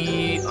with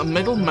the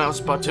middle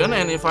mouse button,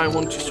 and if I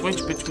want to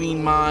switch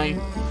between my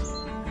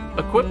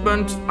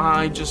equipment,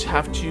 I just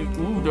have to...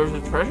 Ooh, there's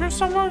a treasure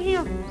somewhere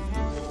here?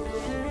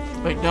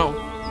 Wait, no.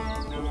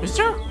 Is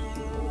there?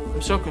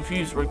 I'm so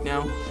confused right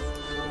now.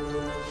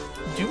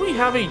 Do we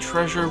have a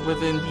treasure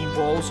within the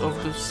walls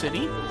of the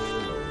city?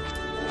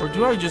 Or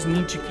do I just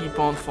need to keep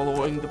on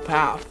following the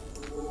path?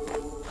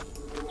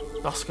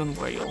 Tuscan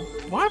Whale.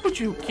 Why would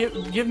you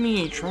give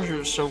me a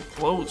treasure so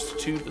close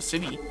to the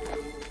city?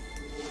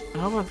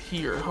 How about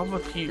here? How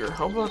about here?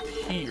 How about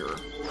here?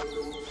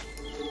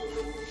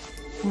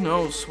 Who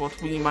knows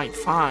what we might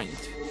find?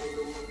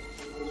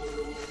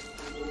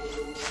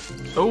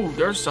 Oh,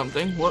 there's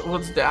something.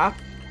 What's that?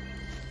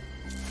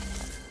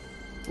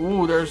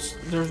 Ooh, there's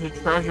a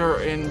treasure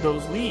in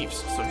those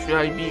leaves. So should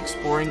I be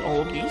exploring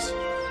all of these?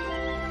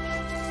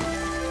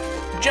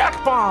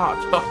 Jackpot!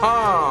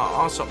 Haha!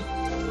 Awesome.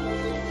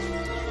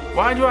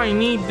 Why do I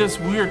need this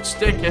weird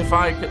stick if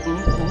I can...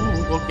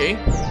 Ooh, okay.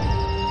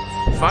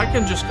 If I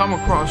can just come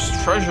across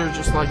treasure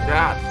just like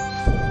that.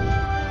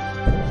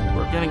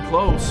 We're getting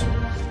close.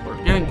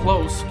 We're getting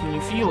close. Can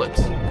you feel it?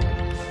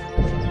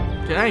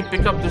 Can I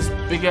pick up this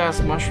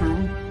big-ass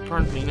mushroom?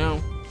 Apparently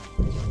no.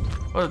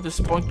 What a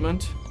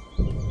disappointment.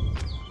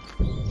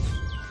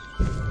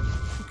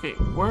 Okay,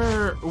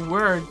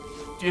 where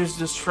is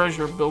this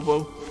treasure,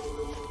 Bilbo?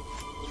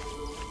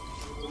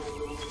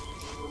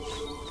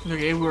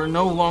 Okay, we're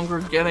no longer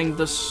getting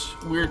this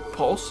weird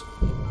pulse.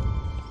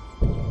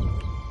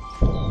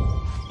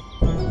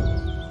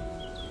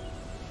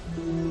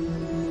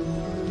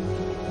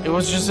 It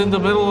was just in the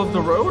middle of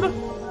the road?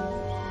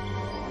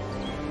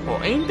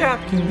 Well, ain't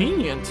that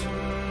convenient?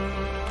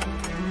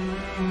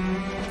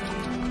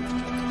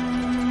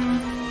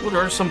 Oh,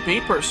 there are some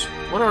papers.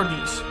 What are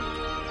these?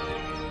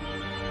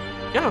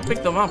 Yeah,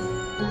 pick them up.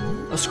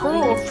 A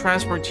scroll of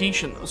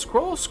transportation. A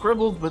scroll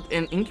scribbled with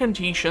an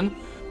incantation.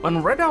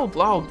 When read out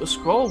loud, the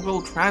scroll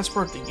will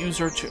transport the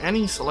user to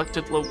any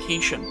selected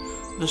location.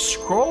 The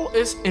scroll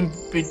is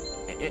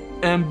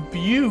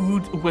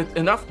imbued with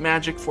enough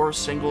magic for a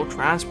single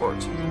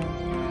transport.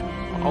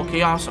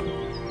 Okay, awesome.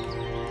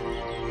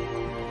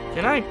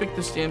 Can I pick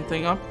this damn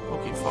thing up?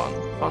 Okay, fun.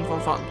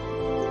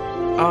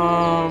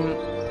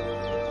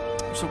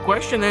 So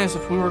question is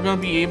if we were going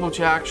to be able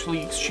to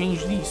actually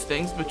exchange these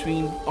things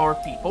between our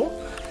people.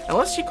 And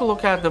let's take a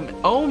look at them.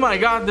 Oh my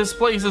god, this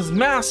place is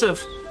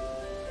massive.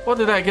 What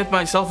did I get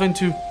myself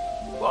into?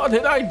 What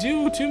did I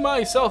do to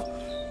myself?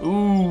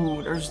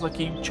 Ooh, there's like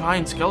a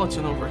giant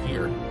skeleton over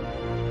here.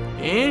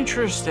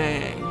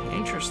 Interesting.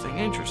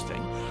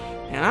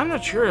 And I'm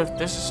not sure if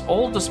this is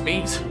all the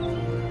space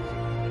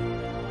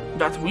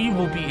that we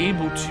will be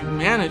able to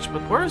manage,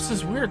 but where's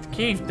this weird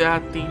cave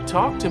that they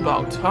talked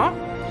about, huh?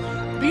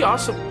 It'd be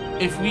awesome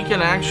if we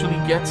can actually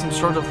get some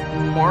sort of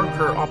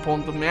marker up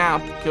on the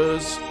map,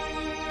 because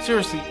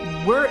seriously,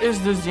 where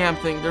is this damn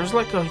thing? There's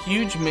like a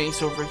huge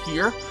maze over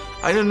here.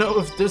 I don't know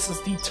if this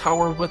is the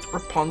tower with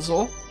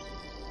Rapunzel.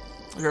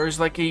 There's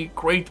like a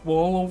great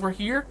wall over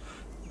here,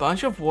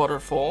 bunch of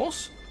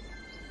waterfalls.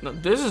 Now,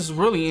 this is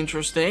really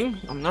interesting.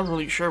 I'm not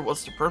really sure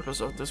what's the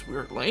purpose of this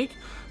weird lake.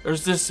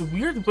 There's this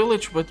weird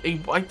village with a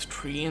white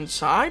tree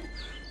inside.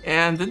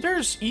 And then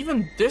there's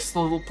even this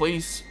little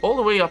place all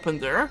the way up in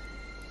there.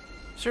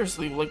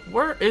 Seriously, like,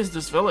 where is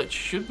this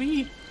village?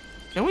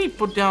 Can we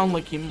put down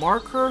like a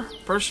marker?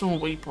 Personal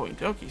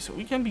waypoint. Okay, so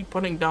we can be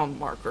putting down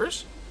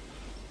markers.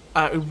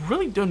 I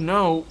really don't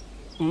know.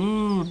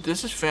 Ooh,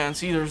 this is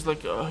fancy. There's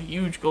like a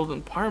huge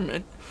golden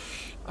pyramid.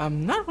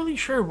 I'm not really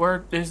sure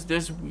where is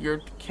this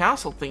weird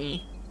castle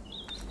thingy.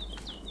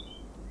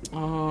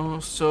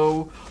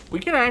 So we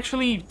can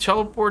actually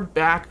teleport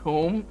back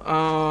home.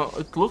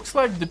 It looks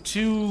like the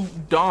two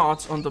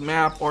dots on the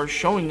map are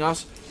showing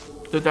us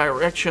the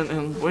direction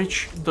in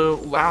which the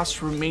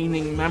last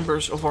remaining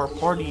members of our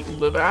party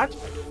live at.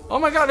 Oh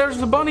my god, there's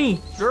the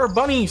bunny! There are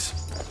bunnies!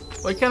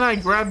 Why can't I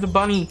grab the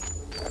bunny?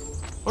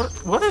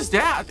 What is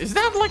that? Is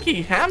that like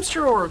a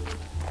hamster or...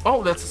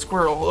 Oh, that's a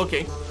squirrel.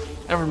 Okay,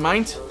 never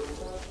mind.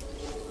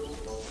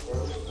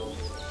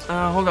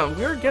 Hold on,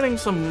 we're getting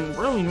some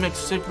really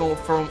mixed signal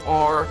from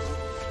our,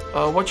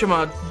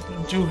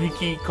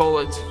 whatchamadoohickey call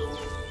it.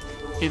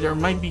 Okay, there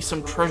might be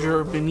some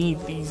treasure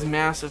beneath these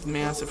massive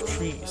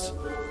trees.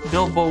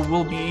 Bilbo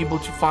will be able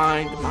to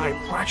find my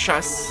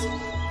precious.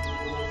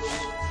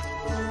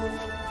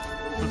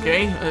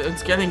 Okay,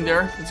 it's getting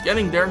there,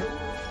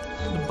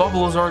 The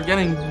bubbles are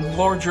getting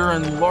larger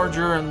and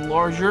larger and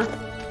larger.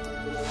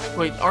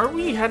 Wait, are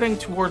we heading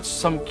towards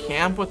some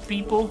camp with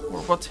people?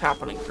 Or what's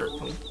happening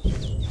currently?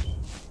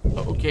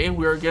 Okay,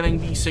 we are getting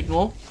the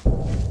signal.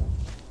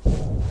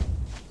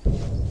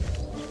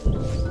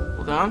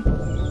 Hold on.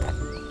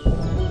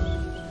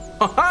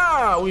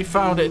 Haha! We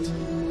found it!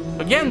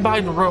 Again by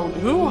the road.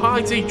 Who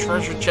hides a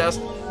treasure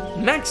chest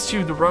next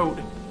to the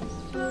road?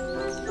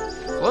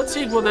 Let's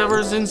see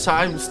whatever's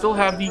inside. We still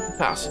have the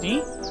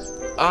capacity.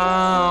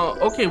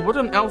 Okay,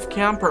 wooden elf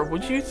camper.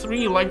 Would you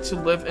three like to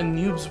live in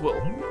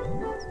Noobsville?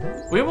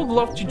 We would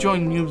love to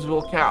join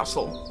Noobsville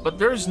Castle, but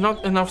there's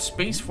not enough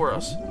space for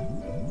us.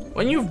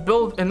 When you've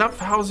built enough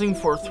housing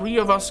for 3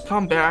 of us,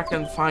 come back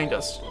and find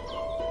us.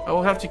 I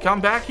will have to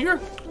come back here?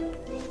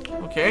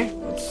 Okay,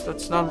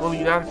 that's not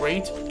really that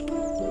great.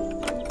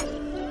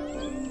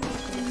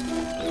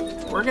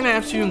 We're gonna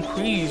have to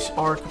increase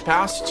our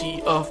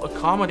capacity of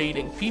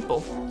accommodating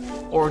people,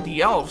 or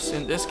the elves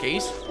in this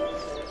case.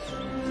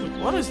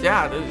 What is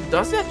that?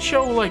 Does that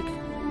show like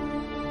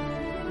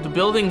the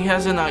building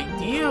has an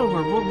idea,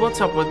 or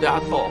what's up with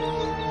that ball?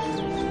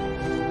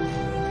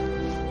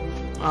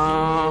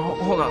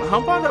 Hold on. How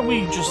about that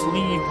we just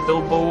leave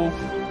Bilbo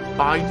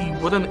by the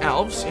wooden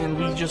elves and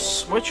we just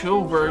switch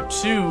over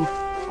to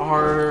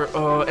our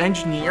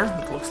engineer.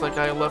 It looks like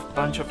I left a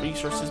bunch of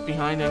resources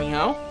behind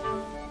anyhow.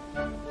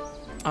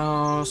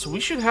 So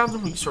we should have the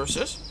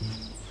resources.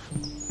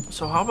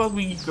 So how about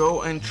we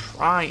go and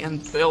try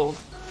and build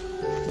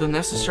the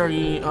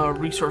necessary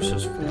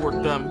resources for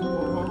them.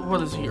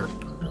 What is here?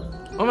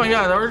 Oh my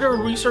god, are there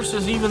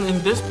resources even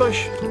in this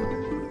bush?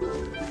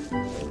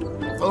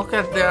 Look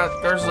at that,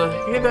 there's a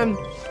hidden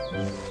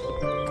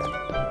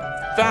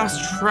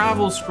fast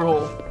travel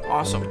scroll.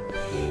 Awesome.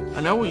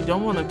 I know we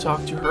don't want to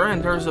talk to her,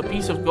 and there's a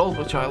piece of gold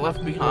which I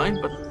left behind,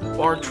 but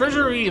our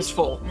treasury is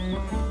full.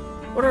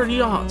 What are the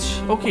odds?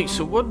 Okay,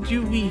 so what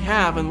do we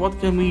have and what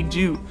can we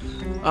do?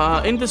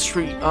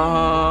 Industry,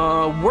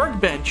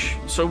 workbench.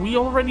 So we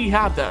already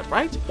have that,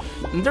 right?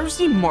 And there's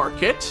the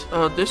market.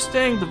 This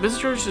thing, the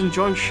visitors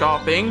enjoy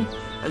shopping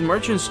and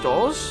merchant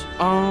stalls.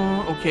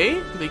 Okay,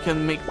 they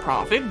can make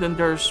profit. Then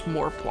there's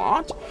more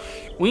plot.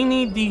 We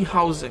need the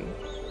housing.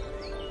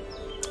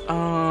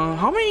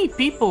 How many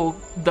people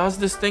does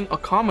this thing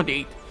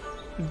accommodate?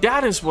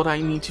 That is what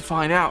I need to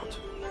find out.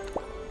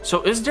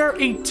 So is there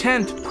a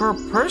tent per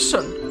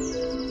person?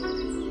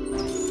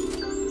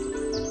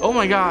 Oh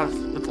my god,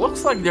 it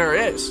looks like there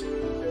is.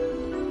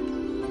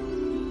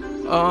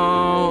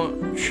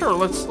 Sure,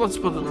 let's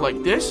put it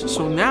like this.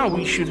 So now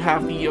we should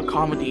have the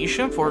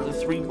accommodation for the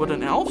 3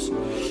 wooden elves.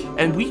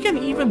 And we can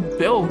even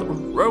build a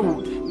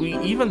road. We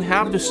even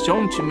have the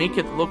stone to make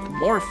it look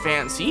more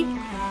fancy.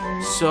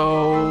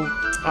 So,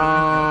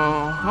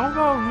 how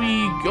about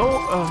we go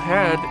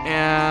ahead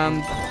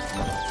and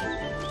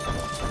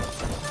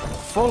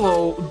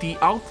follow the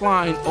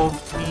outline of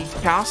the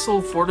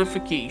castle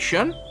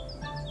fortification.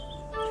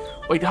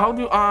 Wait, how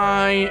do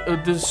I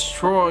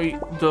destroy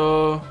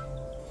the...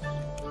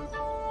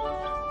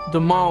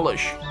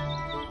 demolish?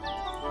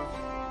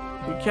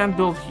 We can't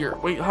build here.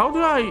 Wait, how do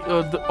I...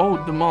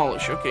 oh,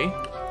 demolish, okay.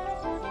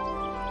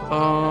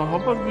 How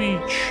about we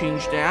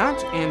change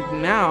that?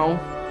 And now...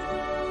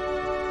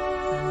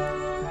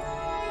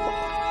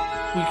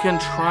 we can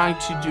try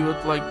to do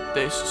it like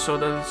this, so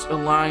that it's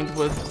aligned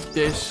with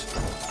this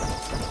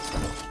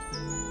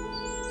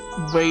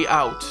way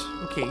out.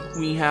 Okay,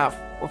 we have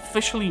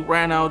officially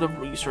ran out of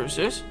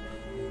resources.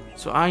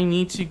 So I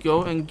need to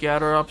go and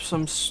gather up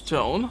some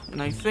stone.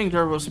 And I think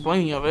there was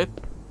plenty of it.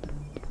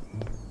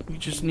 We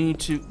just need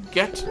to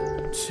get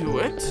to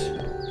it.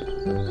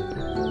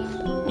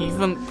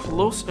 Even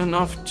close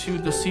enough to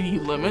the city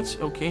limits.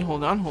 Okay,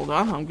 hold on.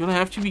 I'm gonna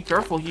have to be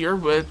careful here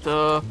with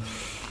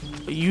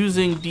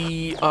using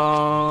the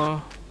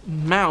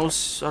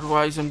mouse,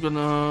 otherwise I'm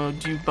gonna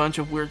do a bunch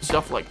of weird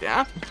stuff like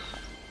that.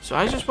 So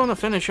I just want to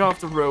finish off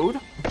the road.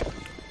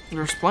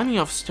 There's plenty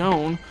of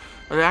stone,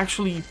 but I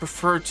actually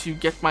prefer to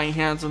get my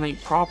hands on a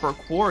proper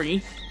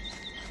quarry.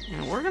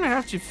 And we're gonna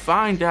have to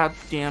find that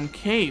damn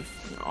cave.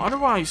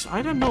 Otherwise,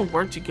 I don't know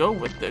where to go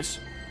with this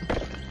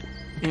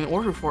in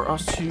order for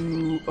us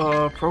to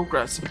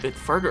progress a bit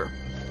further.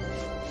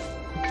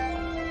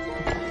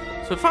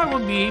 So if I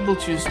would be able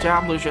to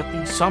establish at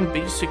least some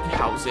basic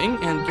housing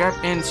and get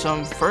in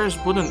some first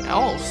wooden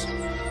elves,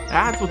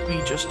 that would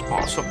be just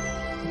awesome.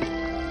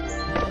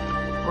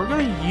 We're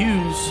gonna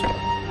use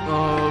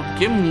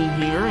Gimli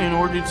here in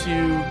order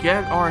to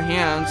get our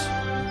hands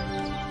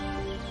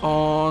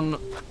on...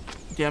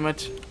 damn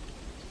it.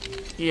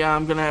 Yeah,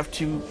 I'm gonna have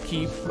to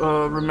keep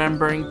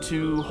remembering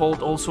to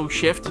hold also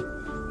shift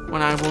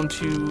when I want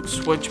to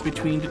switch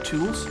between the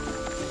tools.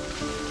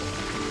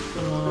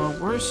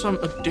 Where's some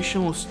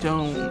additional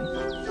stone?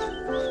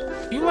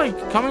 I feel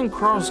like coming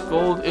across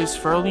gold is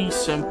fairly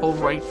simple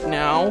right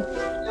now,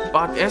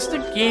 but as the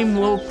game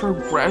will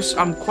progress,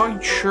 I'm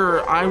quite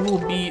sure I will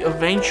be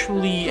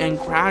eventually and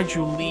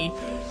gradually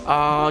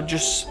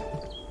just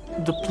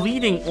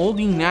depleting all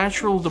the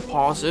natural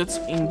deposits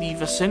in the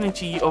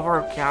vicinity of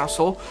our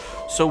castle.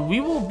 So we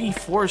will be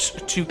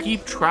forced to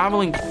keep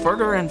traveling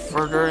further and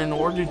further in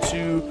order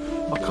to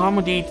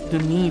accommodate the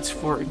needs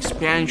for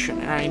expansion.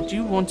 And I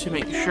do want to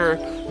make sure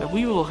that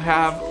we will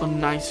have a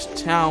nice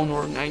town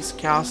or a nice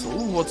castle.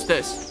 Ooh, what's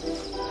this?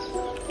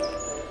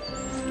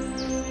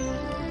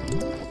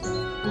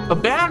 A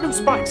bag of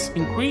spice.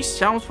 Increased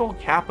townsfolk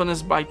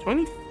happiness by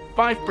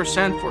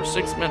 25% for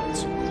 6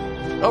 minutes.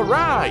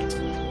 Alright!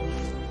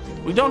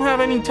 We don't have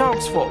any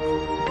townsfolk.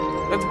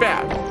 That's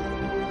bad.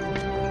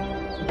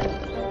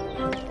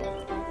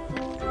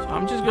 So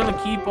I'm just gonna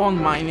keep on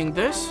mining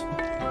this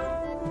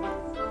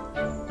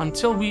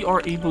until we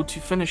are able to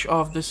finish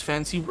off this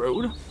fancy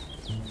road.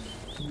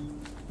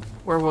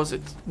 Where was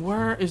it?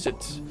 Where is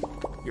it?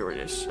 Here it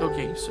is.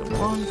 Okay, so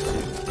 1, 2,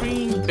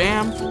 3,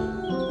 bam.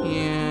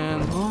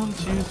 And 1, 2,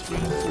 3,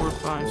 4,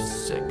 5,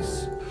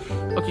 6.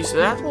 Okay, so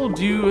that will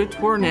do it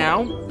for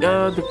now.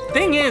 The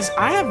thing is,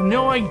 I have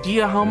no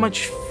idea how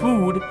much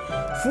food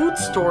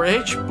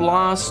storage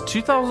plus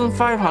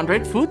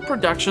 2,500, food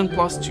production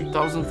plus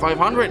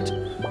 2,500.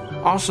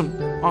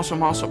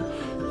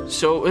 Awesome.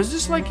 So is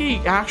this like a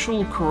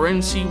actual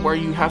currency where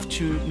you have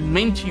to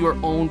mint your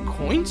own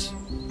coins?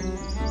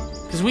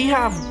 Because we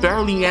have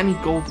barely any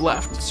gold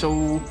left,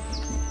 so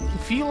I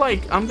feel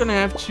like I'm gonna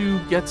have to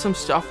get some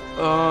stuff.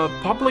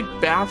 Public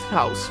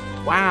bathhouse.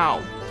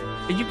 Wow.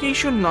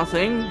 Education,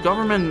 nothing.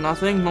 Government,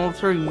 nothing.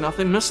 Military,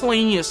 nothing.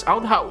 Miscellaneous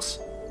outhouse.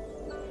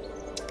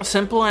 A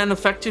simple and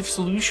effective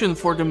solution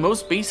for the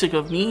most basic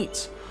of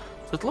needs.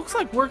 So it looks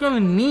like we're gonna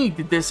need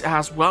this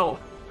as well.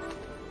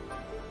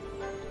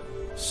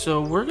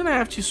 So we're gonna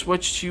have to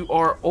switch to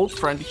our old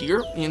friend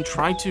here and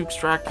try to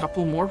extract a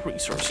couple more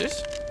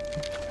resources.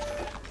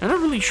 I'm not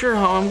really sure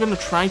how I'm gonna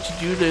try to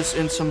do this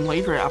in some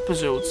later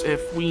episodes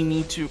if we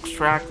need to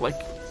extract like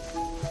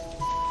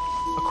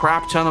a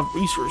crap ton of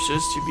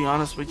resources. To be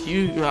honest with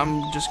you,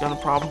 I'm just gonna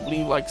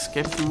probably like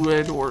skip through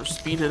it or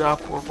speed it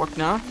up or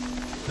whatnot.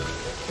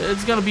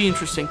 It's gonna be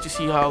interesting to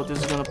see how this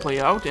is gonna play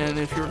out, and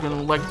if you're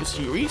gonna like the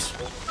series,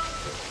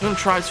 I'm gonna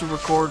try to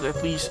record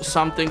at least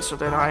something so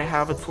that I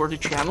have it for the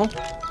channel.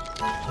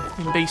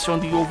 And based on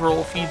the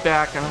overall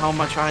feedback and how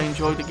much I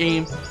enjoy the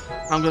game,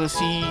 I'm gonna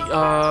see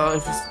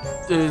if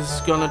this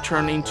is gonna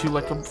turn into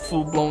like a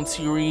full-blown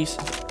series.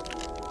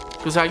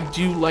 Because I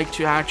do like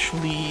to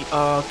actually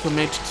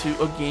commit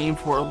to a game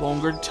for a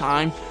longer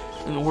time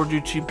in order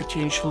to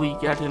potentially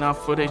get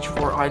enough footage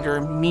for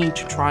either me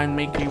to try and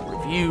make a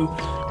review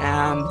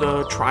and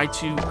try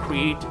to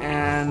create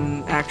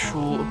an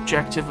actual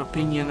objective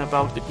opinion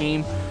about the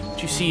game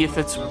to see if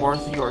it's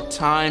worth your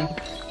time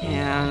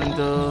and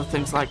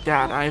things like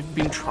that. I've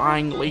been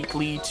trying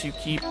lately to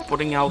keep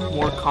putting out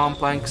more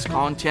complex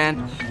content,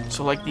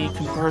 so like the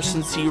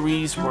comparison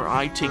series where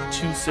I take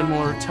two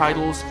similar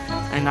titles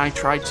and I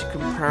try to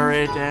compare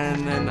it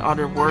and then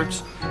other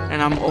works,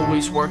 and I'm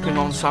always working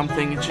on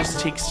something. It just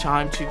takes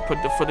time to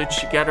put the footage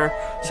together,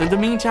 so in the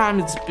meantime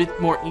it's a bit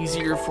more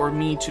easier for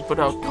me to put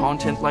out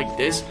content like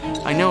this.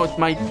 I know it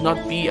might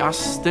not be as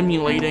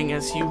stimulating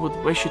as you would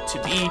wish it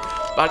to be,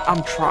 but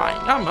I'm trying.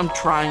 I'm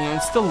trying.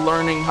 I'm still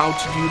learning how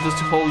to do this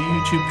whole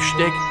YouTube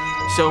shtick,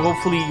 so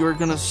hopefully you're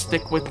gonna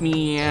stick with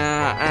me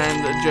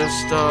and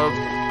just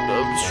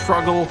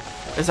struggle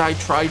as I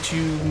try to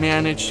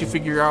manage to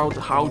figure out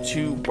how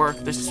to work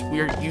this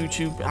weird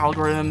YouTube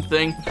algorithm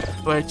thing,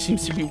 but it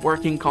seems to be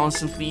working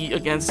constantly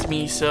against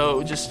me,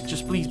 so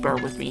just please bear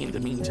with me in the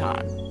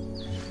meantime.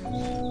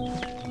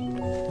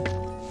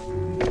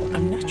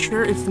 I'm not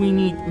sure if we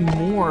need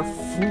more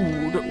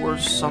food or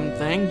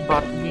something,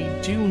 but we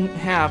do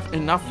have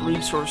enough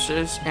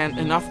resources and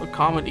enough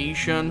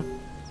accommodation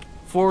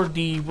for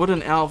the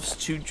wooden elves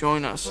to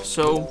join us.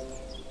 So,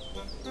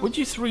 would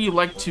you three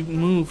like to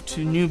move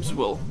to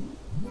Noobsville?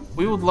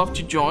 We would love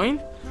to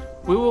join.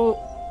 We will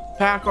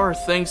pack our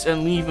things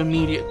and leave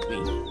immediately.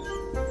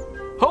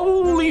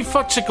 Holy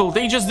fudgesicle,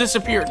 they just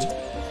disappeared.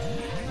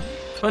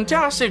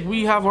 Fantastic,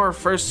 we have our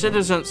first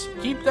citizens.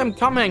 Keep them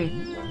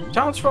coming.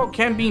 Townsfolk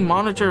can be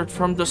monitored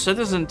from the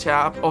Citizen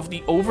tab of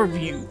the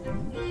overview.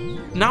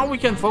 Now we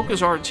can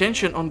focus our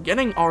attention on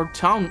getting our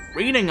town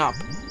rating up.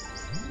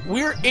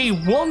 We're a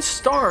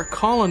 1-star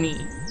colony.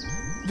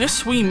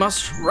 This we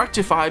must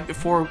rectify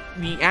before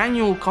the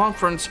annual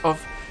conference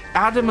of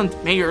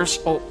adamant mayors,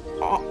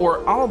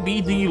 or I'll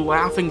be the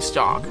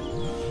laughingstock.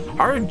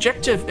 Our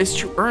objective is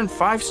to earn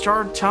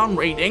 5-star town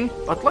rating,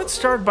 but let's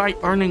start by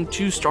earning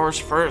 2 stars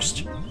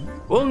first.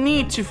 We'll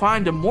need to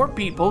find more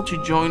people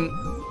to join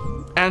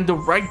and the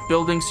right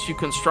buildings to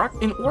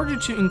construct in order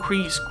to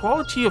increase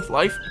quality of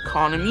life,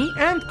 economy,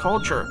 and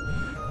culture.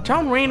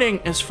 Town rating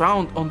is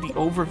found on the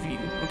overview.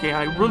 Okay,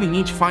 I really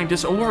need to find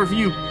this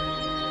overview.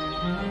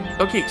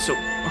 Okay, so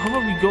how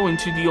about we go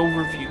into the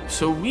overview?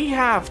 So we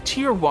have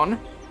tier 1,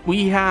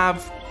 we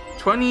have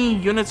 20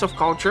 units of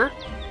culture,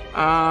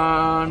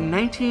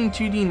 19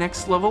 to the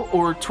next level,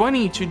 or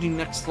 20 to the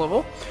next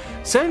level,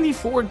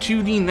 74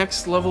 to the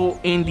next level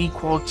in the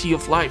quality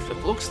of life.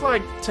 It looks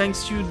like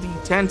thanks to the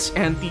tents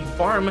and the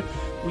farm,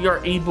 we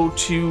are able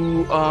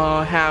to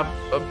have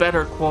a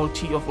better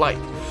quality of life.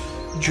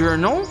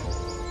 Journal,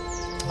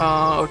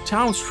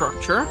 town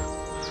structure,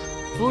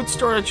 food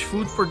storage,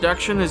 food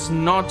production is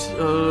not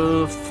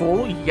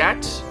full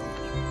yet.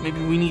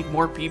 Maybe we need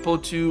more people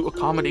to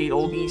accommodate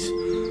all these.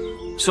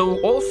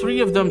 So all 3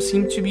 of them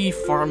seem to be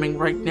farming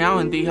right now,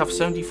 and they have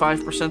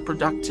 75%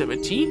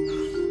 productivity.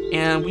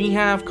 And we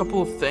have a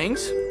couple of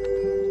things.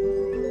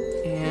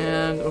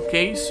 And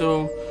okay,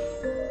 so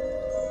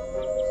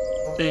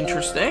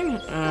interesting.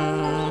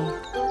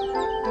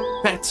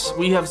 Pets.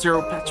 We have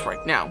 0 pets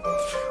right now.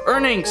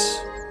 Earnings.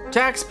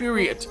 Tax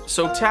period.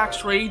 So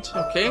tax rate.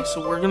 Okay,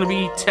 so we're gonna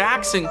be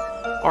taxing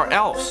our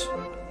elves.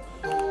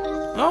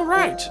 All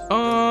right.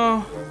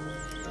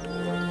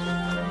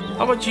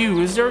 How about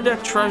you? Is there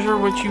that treasure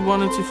which you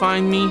wanted to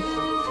find me?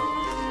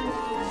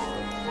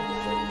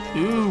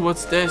 Ooh,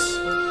 what's this?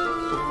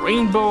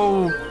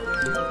 Rainbow.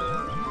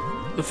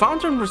 The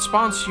fountain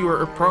responds to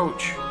your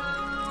approach.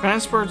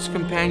 Transport's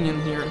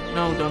companion here.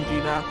 No, don't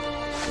do that.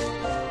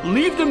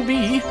 Leave them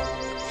be.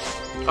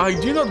 I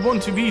do not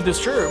want to be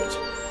disturbed.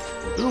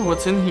 Ooh,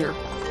 what's in here?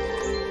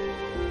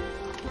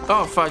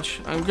 Oh,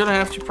 fudge. I'm gonna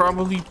have to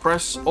probably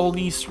press all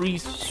these 3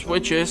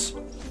 switches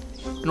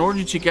in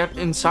order to get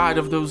inside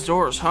of those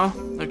doors, huh?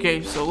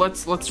 Okay, so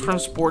let's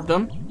transport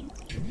them.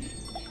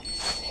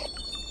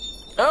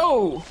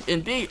 Oh,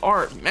 and they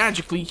are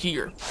magically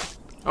here.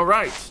 All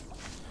right.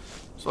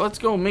 So let's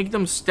go make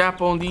them step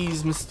on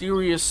these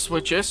mysterious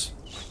switches.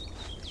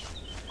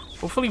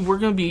 Hopefully we're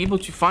gonna be able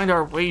to find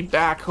our way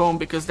back home,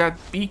 because that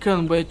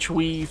beacon which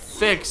we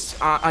fixed,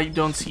 I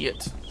don't see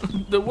it.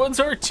 The woods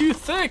are too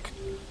thick.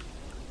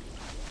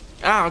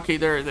 Ah, okay,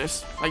 there it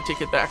is. I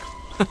take it back.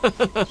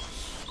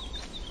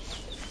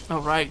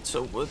 Alright,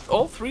 so with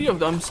all 3 of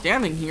them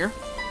standing here,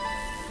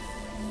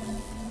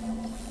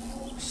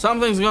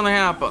 something's gonna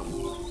happen.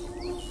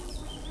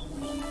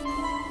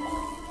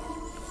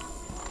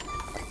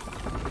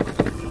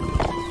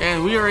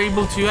 And we are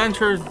able to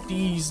enter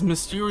these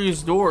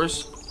mysterious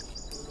doors.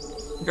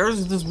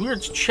 There's this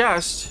weird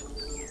chest.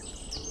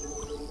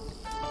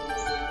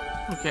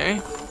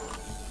 Okay.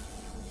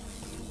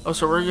 Oh,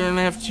 so we're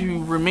gonna have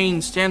to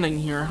remain standing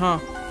here, huh?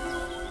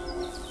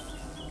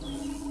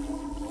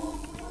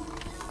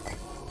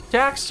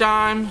 Tax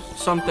time,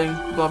 something,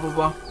 blah blah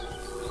blah.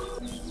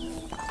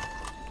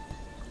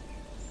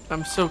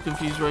 I'm so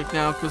confused right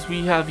now because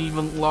we have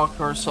even locked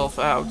ourselves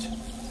out.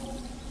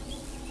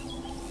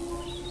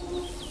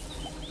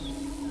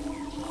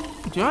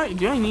 Do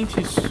I need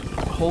to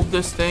hold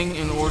this thing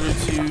in order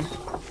to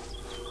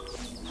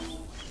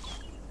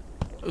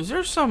is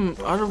there some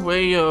other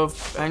way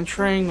of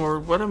entering,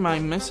 or what am I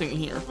missing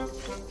here?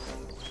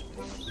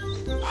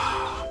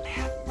 Oh,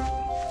 man.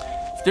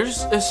 If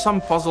there's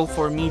some puzzle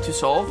for me to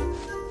solve,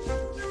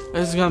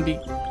 this is gonna be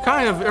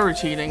kind of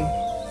irritating.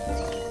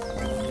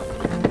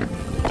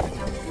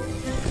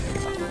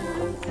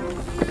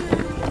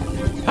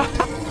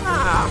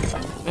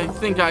 I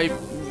think I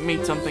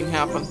made something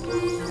happen.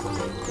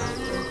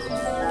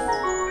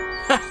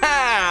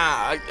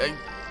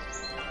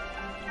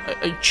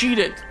 I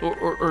cheated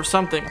or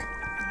something.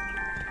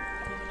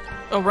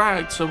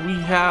 Alright, so we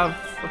have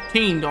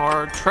obtained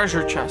our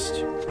treasure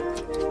chest.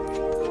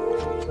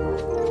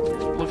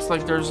 Looks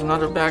like there's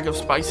another bag of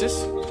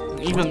spices.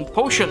 Even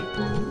potion.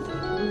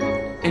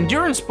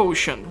 Endurance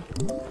potion.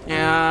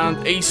 And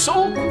a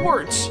soul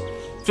quartz.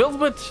 Filled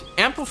with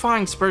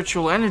amplifying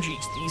spiritual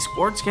energies, these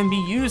quartz can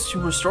be used to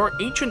restore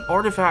ancient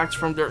artifacts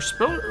from their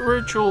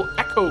spiritual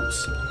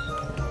echoes.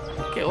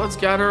 Okay, let's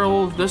gather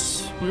all of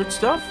this weird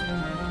stuff.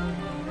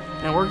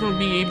 And we're going to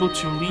be able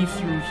to leave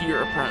through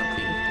here,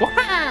 apparently.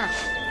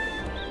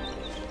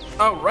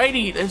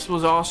 Alrighty, this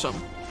was awesome.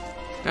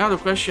 Now the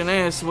question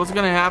is, what's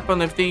going to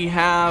happen if they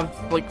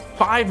have, like,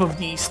 5 of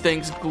these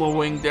things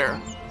glowing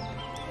there?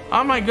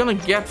 How am I going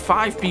to get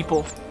 5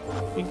 people?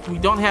 We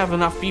don't have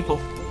enough people.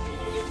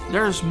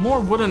 There's more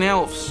wooden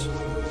elves.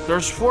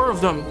 There's 4 of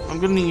them. I'm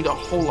going to need a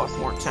whole lot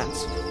more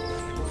tents.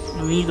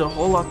 I need a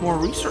whole lot more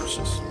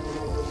resources.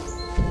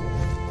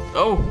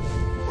 Oh,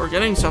 we're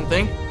getting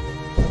something.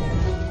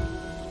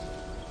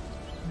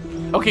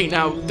 Okay,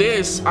 now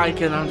this I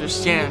can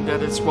understand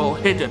that it's well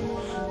hidden.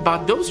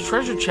 But those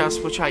treasure chests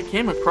which I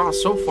came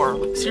across so far,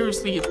 like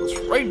seriously, it was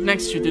right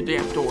next to the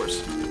damn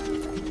doors.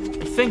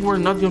 I think we're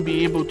not going to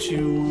be able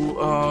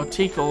to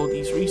take all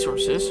these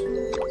resources.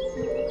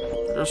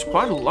 There's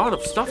quite a lot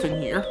of stuff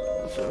in here,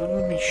 so it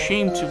would be a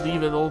shame to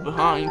leave it all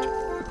behind.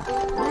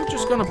 We're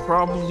just going to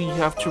probably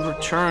have to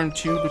return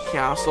to the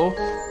castle.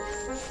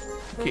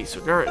 Okay, so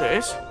there it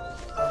is.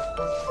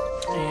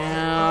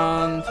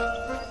 And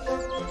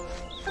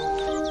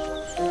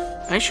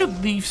I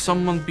should leave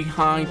someone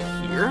behind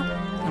here.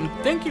 I'm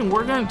thinking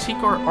we're going to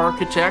take our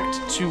architect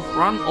to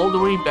run all the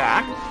way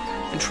back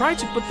and try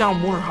to put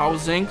down more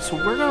housing. So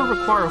we're going to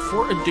require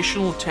 4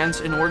 additional tents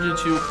in order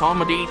to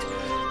accommodate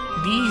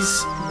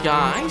these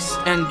guys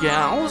and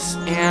gals.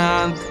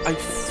 And I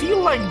feel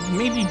like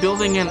maybe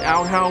building an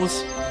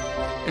outhouse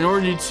in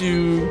order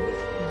to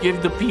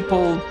give the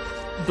people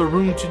the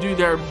room to do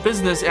their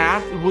business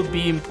at would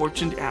be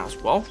important as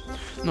well.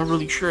 Not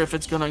really sure if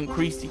it's gonna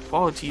increase the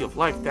quality of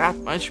life that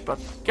much, but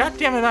god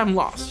damn it, I'm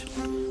lost.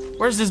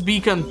 Where's this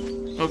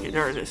beacon? Okay,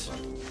 there it is.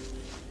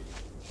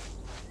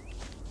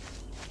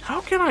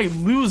 How can I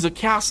lose a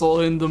castle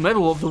in the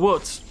middle of the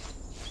woods?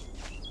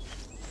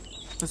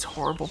 That's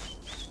horrible.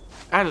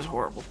 That is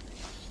horrible.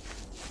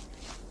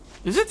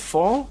 Is it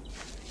fall?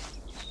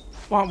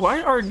 Wow, why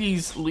are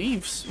these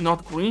leaves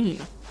not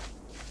green?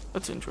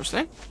 That's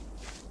interesting.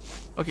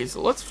 Okay,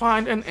 so let's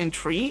find an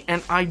entry,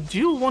 and I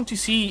do want to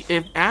see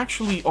if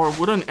actually our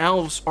wooden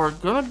elves are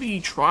gonna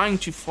be trying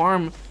to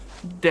farm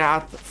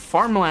that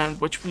farmland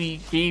which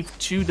we gave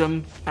to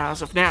them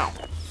as of now.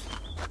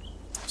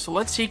 So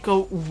let's take a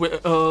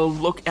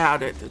look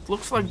at it. It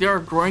looks like they are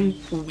growing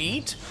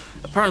wheat.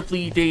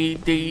 Apparently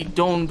they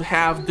don't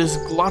have this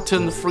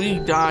gluten-free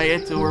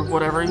diet or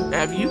whatever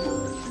have you.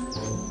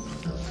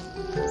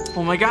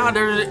 Oh my god,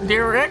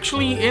 they're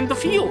actually in the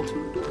field.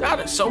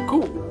 That is so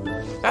cool.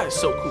 That is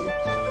so cool.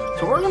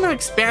 So we're gonna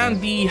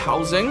expand the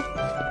housing.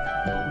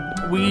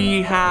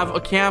 We have a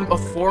camp of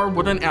 4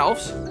 wooden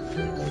elves.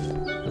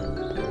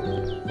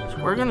 So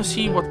we're gonna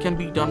see what can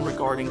be done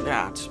regarding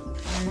that.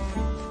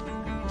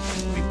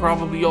 It'd be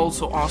probably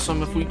also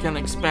awesome if we can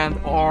expand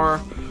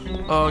our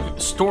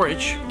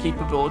storage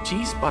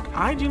capabilities, but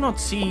I do not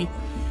see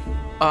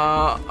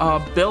a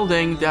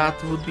building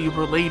that would be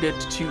related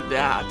to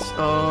that.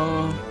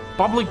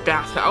 Public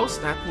bathhouse,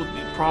 that would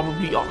be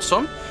probably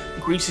awesome.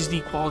 Increases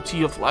the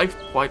quality of life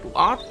quite a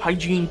lot.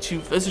 Hygiene to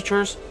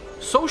visitors.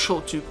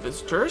 Social to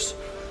visitors.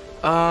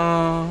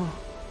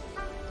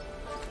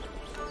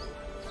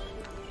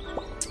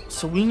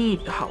 So we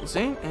need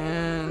housing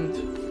and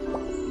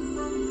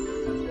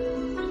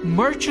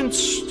merchant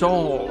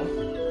stall.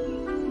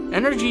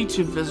 Energy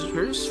to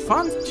visitors.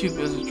 Fun to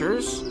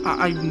visitors.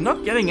 I'm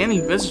not getting any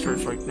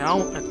visitors right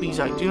now. At least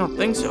I do not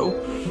think so.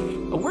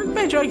 A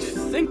workbench, I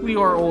think we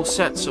are all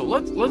set. So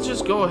let's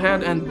just go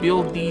ahead and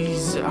build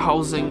these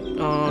housing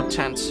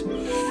tents.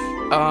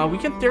 We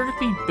can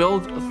theoretically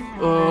build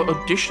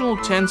additional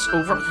tents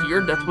over here.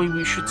 That way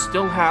we should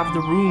still have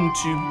the room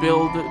to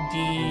build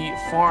the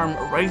farm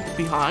right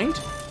behind.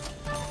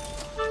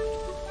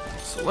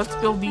 So let's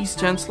build these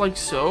tents like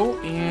so.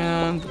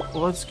 And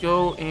let's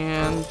go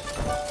and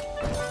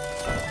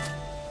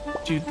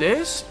do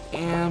this,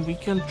 and we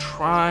can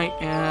try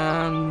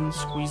and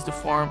squeeze the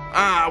farm.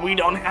 We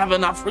don't have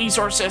enough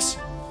resources.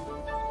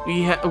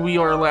 We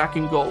are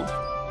lacking gold.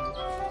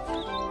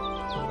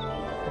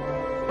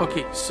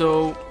 Okay,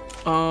 so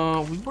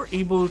we were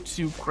able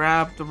to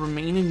grab the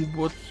remaining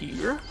wood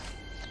here.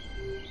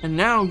 And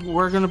now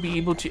we're gonna be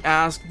able to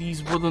ask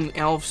these wooden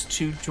elves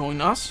to join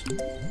us.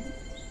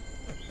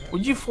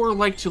 Would you four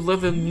like to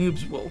live in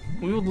Noobsville?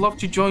 We would love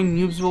to join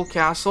Noobsville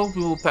Castle.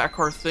 We will pack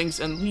our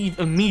things and leave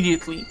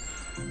immediately.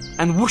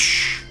 And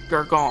whoosh,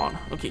 they're gone.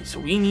 Okay, so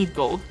we need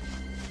gold.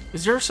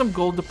 Is there some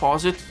gold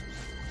deposit?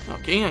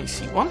 Okay, I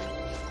see one.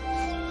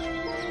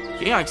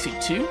 Okay, I see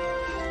two.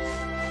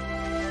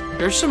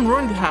 There's some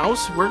ruined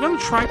house. We're gonna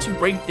try to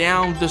break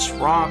down this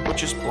rock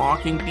which is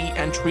blocking the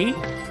entry.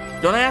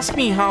 Don't ask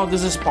me how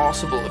this is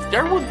possible. If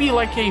there would be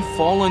like a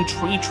fallen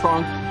tree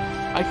trunk,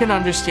 I can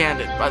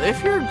understand it. But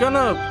if you're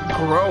gonna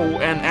grow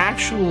an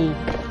actual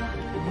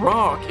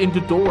rock in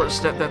the doors,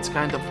 that's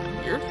kind of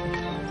weird.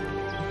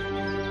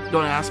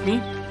 Don't ask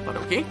me, but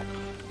okay.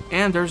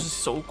 And there's a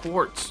soul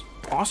quartz.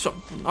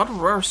 Awesome. Not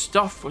rare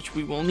stuff which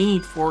we will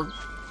need for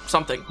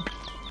something.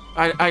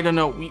 I don't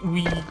know.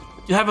 We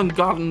haven't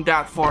gotten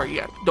that far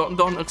yet.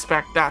 Don't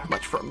expect that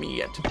much from me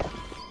yet.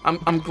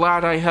 I'm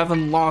glad I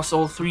haven't lost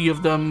all three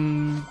of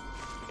them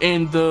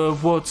in the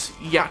woods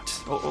yet,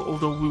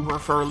 although we were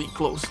fairly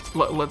close.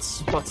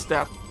 Let's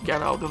that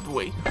get out of the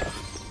way.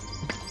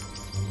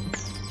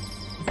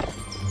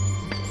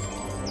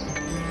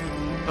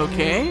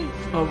 Okay,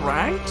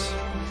 alright.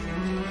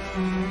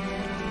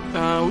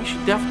 We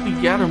should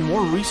definitely gather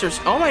more research.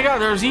 Oh my god,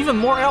 there's even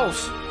more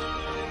elves!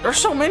 There's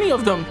so many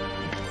of them!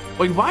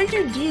 Wait, why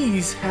do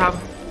these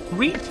have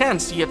 3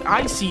 tents, yet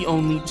I see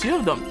only 2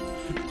 of them?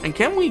 And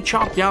can we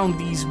chop down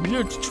these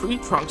weird tree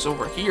trunks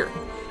over here?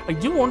 I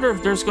do wonder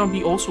if there's gonna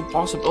be also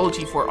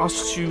possibility for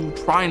us to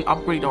try and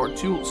upgrade our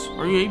tools.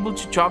 Are you able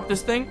to chop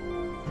this thing?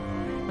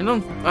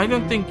 I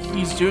don't think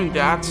he's doing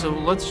that, so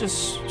let's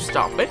just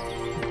stop it.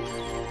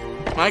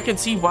 I can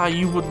see why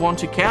you would want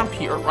to camp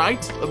here,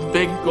 right? A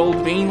big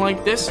gold vein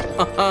like this?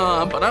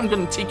 But I'm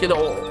gonna take it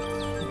all.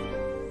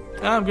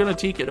 I'm gonna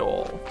take it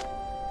all.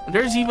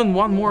 There's even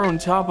one more on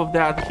top of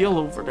that hill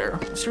over there.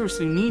 I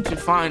seriously need to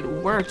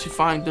find where to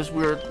find this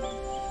weird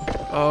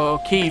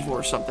cave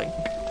or something.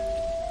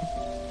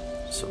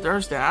 So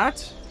there's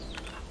that.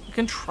 We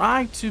can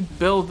try to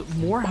build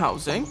more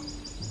housing.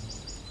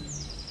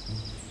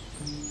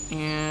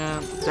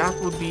 And that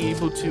would be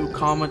able to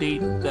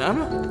accommodate them.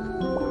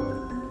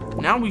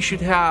 Now we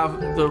should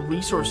have the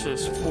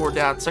resources for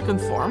that second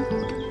farm.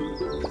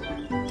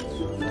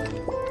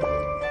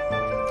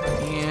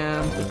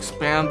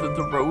 Expand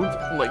the road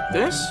like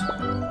this,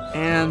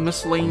 and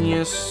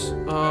miscellaneous.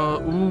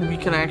 Ooh, we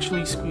can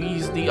actually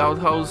squeeze the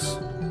outhouse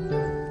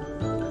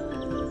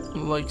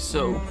like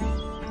so.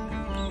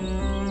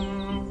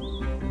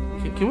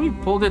 Can we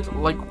pull it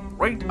like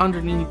right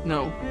underneath?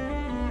 No.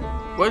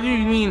 What do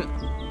you mean?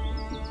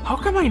 How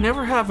come I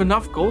never have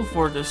enough gold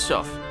for this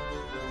stuff?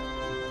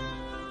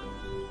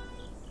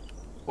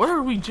 What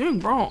are we doing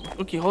wrong?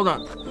 Okay, hold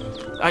on.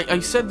 I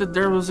said that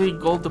there was a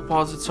gold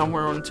deposit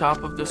somewhere on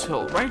top of this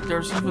hill, right?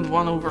 There's even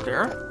one over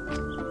there.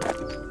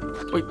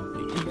 Wait,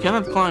 you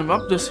cannot climb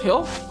up this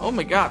hill? Oh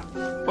my god.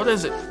 What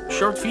is it?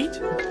 Short feet?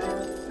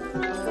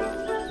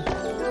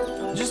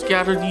 Just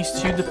gather these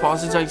 2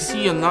 deposits. I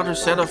see another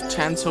set of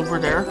tents over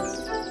there.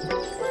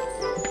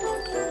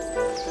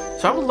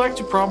 So I would like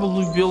to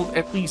probably build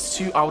at least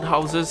 2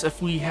 outhouses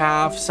if we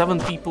have 7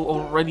 people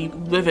already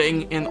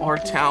living in our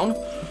town.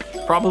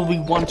 Probably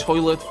 1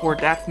 toilet for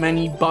that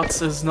many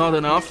butts is not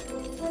enough.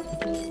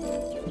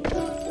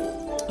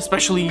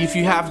 Especially if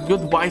you have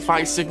good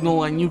Wi-Fi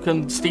signal and you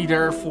can stay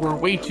there for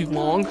way too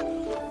long.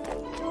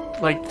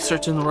 Like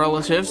certain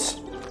relatives,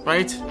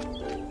 right?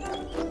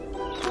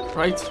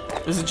 Right?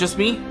 Is it just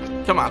me?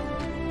 Come on.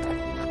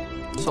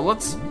 So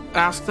let's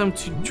ask them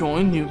to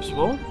join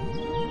Noobsville.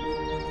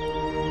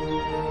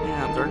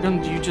 And they're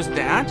gonna do just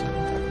that.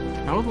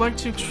 I would like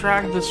to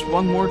extract this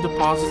 1 more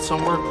deposit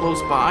somewhere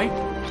close by.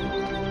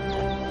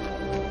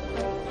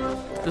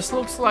 This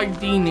looks like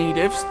the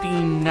natives, the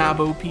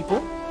Nabo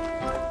people.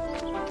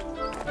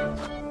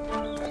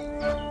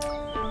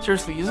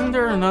 Seriously, isn't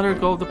there another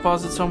gold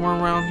deposit somewhere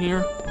around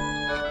here?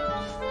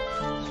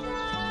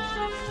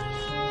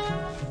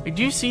 I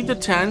do see the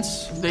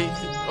tents.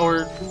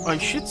 Or I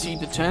should see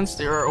the tents.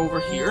 They are over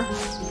here.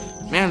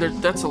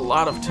 Man, that's a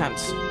lot of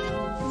tents.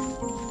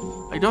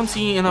 I don't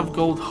see enough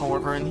gold,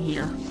 however, in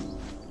here.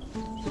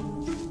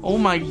 Oh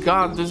my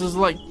god, this is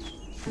like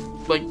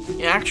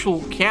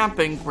actual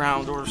camping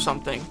ground or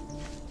something.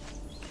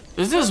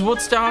 Is this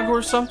Woodstock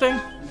or something?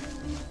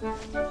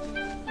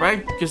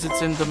 Right? Because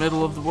it's in the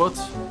middle of the woods.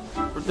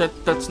 Or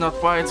that's not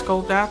why it's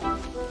called that.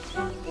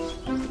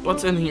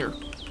 What's in here?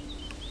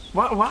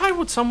 Why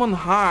would someone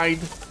hide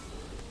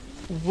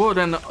wood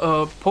and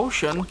a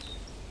potion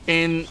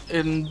in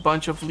a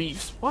bunch of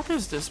leaves? What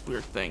is this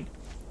weird thing?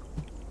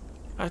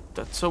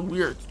 That's so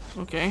weird.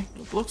 Okay,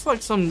 it looks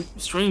like some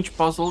strange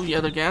puzzle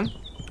yet again.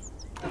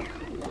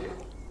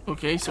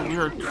 Okay, so we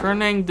are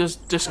turning this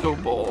disco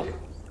ball.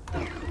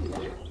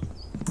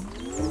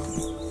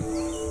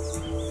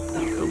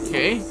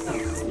 Okay.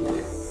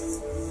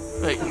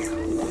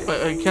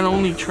 I can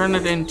only turn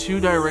it in 2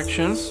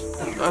 directions.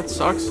 That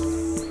sucks.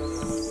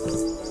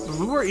 But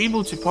we were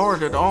able to power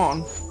it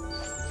on.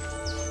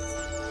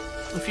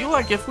 I feel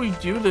like if we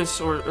do this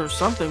or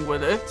something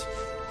with it,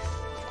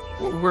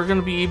 we're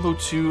gonna be able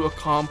to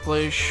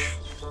accomplish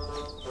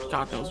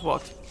God knows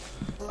what.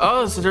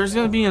 Oh, so there's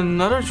gonna be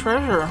another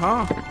treasure,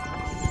 huh?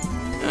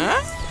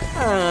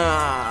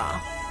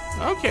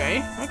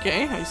 Okay,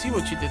 okay, I see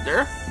what you did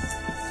there.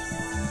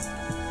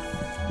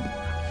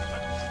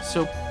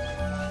 So,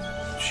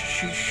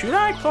 should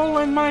I call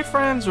in my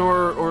friends,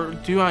 or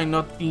do I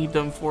not need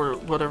them for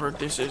whatever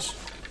this is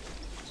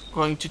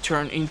going to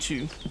turn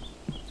into?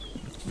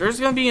 There's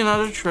gonna be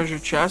another treasure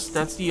chest,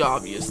 that's the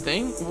obvious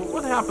thing.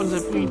 What happens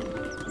if we...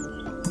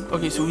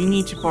 Okay, so we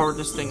need to power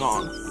this thing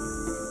on.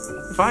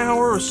 If I,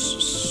 however,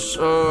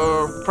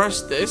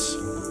 press this,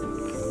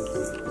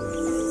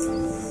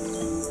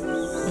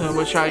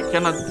 which I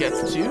cannot get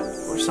to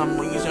for some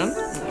reason,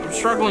 I'm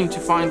struggling to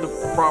find the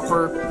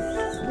proper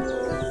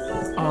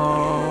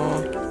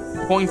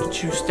point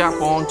to step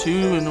onto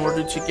in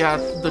order to get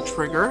the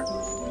trigger.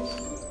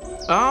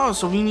 Oh,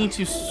 so we need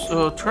to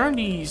turn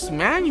these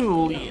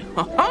manually.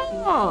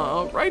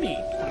 Haha, alrighty.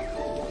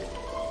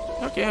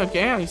 Okay,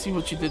 okay, I see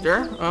what you did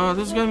there.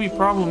 This is gonna be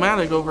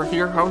problematic over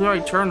here. How do I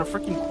turn a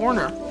freaking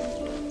corner?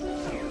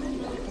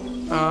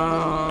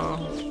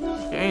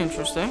 Okay,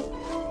 interesting.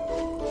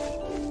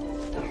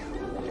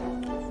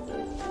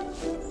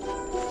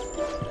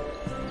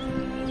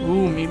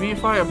 Ooh, maybe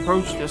if I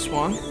approach this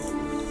one.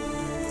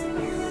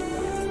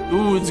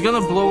 Ooh, it's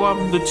gonna blow up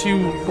the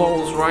two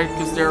balls, right?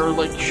 Because they're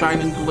like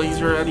shining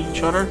laser at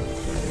each other.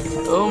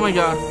 Oh my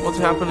god, what's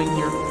happening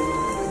here?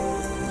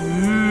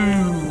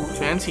 Ooh,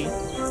 fancy.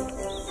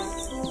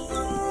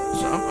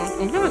 So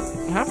I'm gonna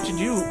have to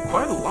do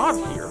quite a lot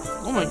here.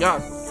 Oh my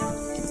god.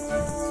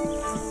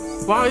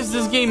 Why is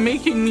this game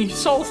making me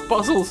solve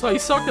puzzles? I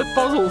suck at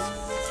puzzles.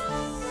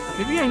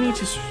 Maybe I need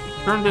to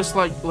turn this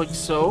like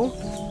so.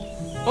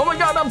 Oh my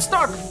god, I'm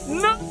stuck!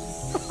 No!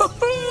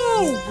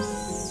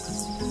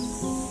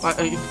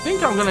 I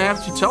think I'm gonna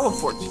have to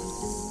teleport.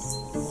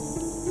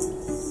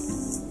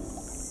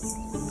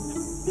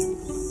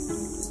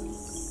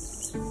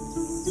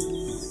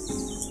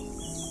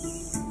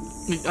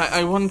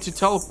 I wanted to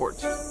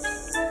teleport.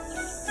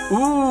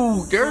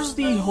 Ooh, there's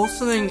the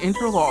Holstein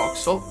interlock.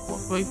 So,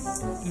 wait,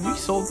 did we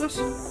solve this?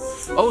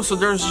 Oh, so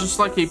there's just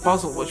like a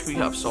puzzle which we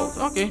have solved.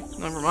 Okay,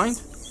 never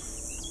mind.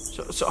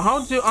 So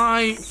how do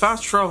I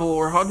fast travel,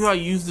 or how do I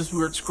use this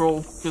weird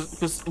scroll?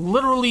 Because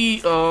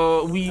literally,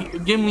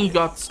 Gimli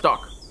got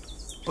stuck.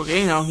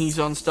 Okay, now he's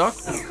unstuck.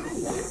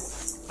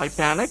 I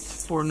panicked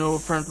for no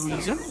apparent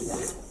reason.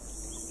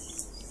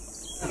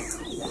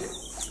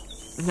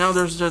 And now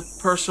there's that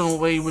personal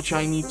way which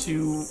I need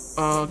to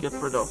get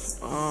rid of,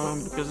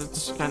 because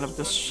it's kind of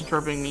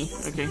disturbing me.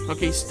 Okay,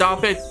 okay,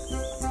 stop it.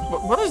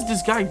 What is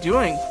this guy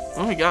doing?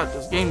 Oh my god,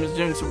 this game is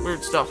doing some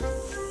weird stuff.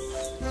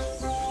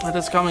 That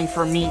is coming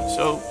from me,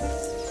 so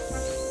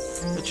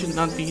that should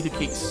not be the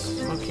case.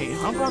 Okay,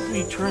 how about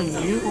we turn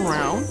you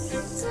around?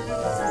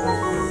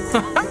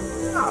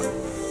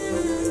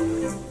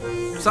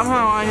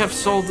 Somehow I have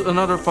solved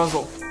another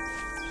puzzle.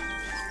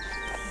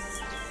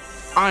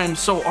 I am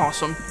so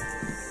awesome.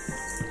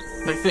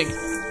 I think.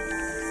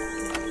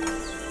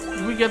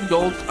 Did we get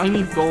gold? I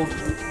need gold.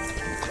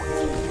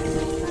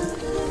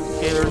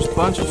 Okay, there's a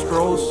bunch of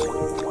scrolls,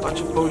 a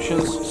bunch of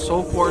potions,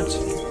 soul quartz,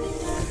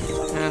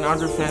 and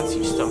other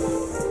fancy stuff.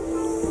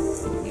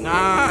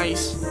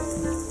 Nice!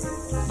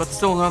 But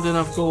still not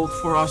enough gold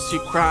for us to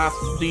craft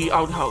the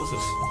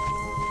outhouses.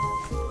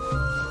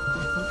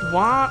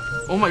 What?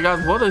 Oh my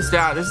god, what is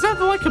that? Is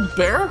that like a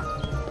bear?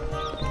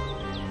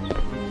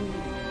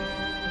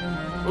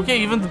 Okay,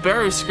 even the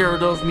bear is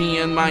scared of me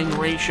and my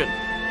narration.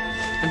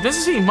 And this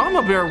is a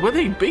mama bear with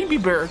a baby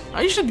bear.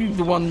 I should be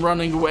the one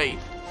running away.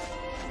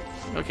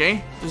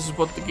 Okay, this is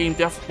what the game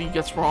definitely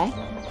gets wrong.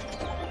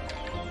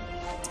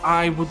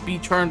 I would be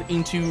turned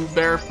into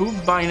bear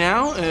poop by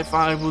now if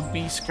I would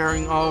be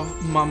scaring off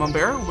Mama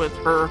Bear with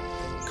her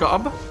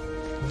cub.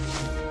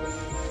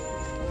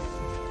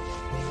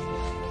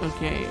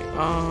 Okay,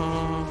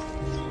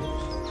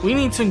 we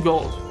need some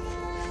gold.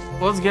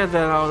 Let's get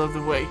that out of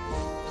the way.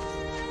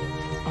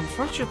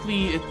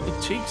 Unfortunately, it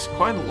takes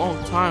quite a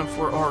long time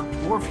for our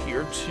dwarf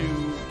here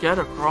to get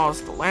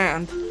across the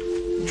land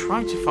and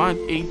try to find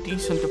a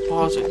decent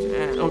deposit.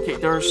 And okay,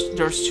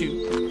 there's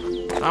two.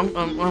 I'm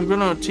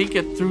gonna take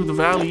it through the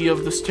valley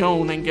of the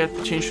stone and get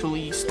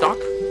potentially stuck.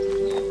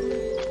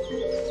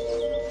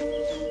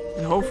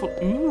 And hopefully...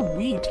 Ooh,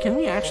 wheat. Can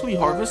we actually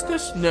harvest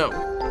this? No.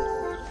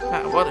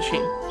 Ah, what a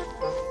shame.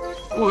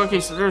 Ooh, okay,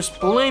 so there's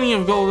plenty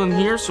of gold in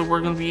here, so we're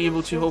gonna be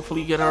able to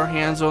hopefully get our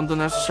hands on the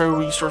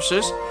necessary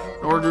resources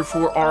in order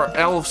for our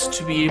elves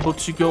to be able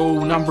to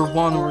go number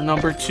 1 or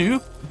number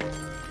 2.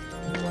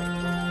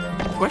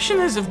 The question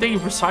is if they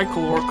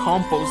recycle or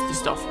compost the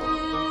stuff.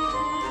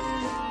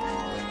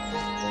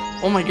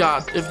 Oh my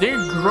god, if they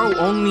grow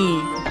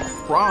only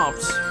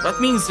crops, that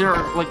means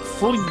they're like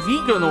fully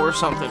vegan or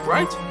something,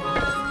 right?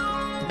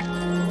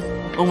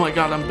 Oh my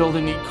god, I'm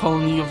building a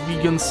colony of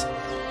vegans.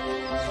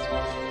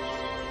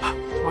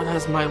 What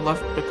has my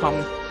life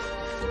become?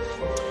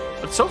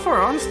 But so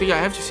far, honestly, I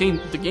have to say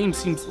the game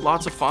seems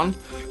lots of fun.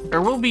 There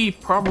will be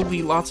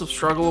probably lots of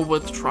struggle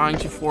with trying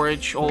to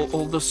forage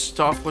all the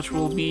stuff, which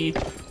will be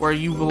where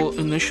you will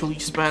initially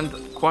spend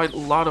quite a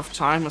lot of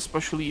time,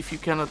 especially if you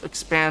cannot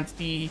expand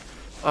the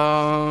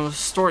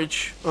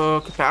storage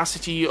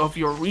capacity of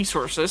your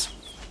resources.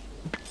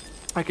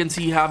 I can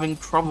see having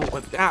trouble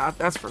with that,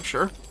 that's for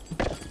sure.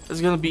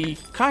 It's gonna be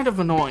kind of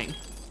annoying.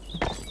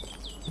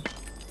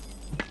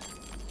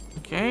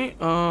 Okay,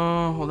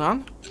 hold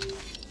on.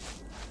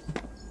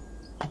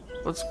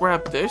 Let's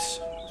grab this.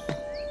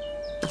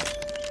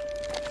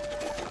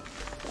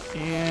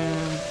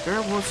 And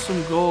there was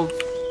some gold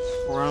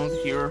around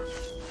here.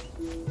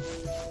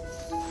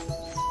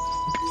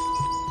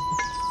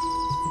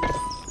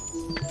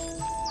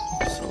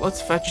 So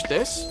let's fetch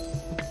this.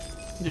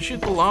 This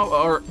should allow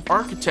our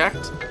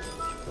architect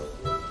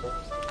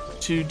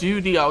to do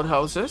the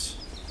outhouses.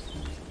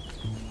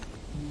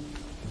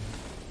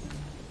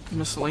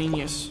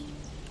 Miscellaneous.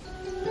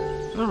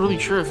 I'm not really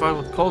sure if I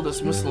would call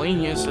this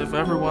miscellaneous if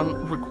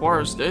everyone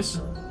requires this.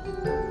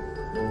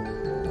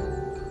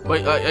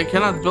 Wait, I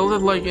cannot build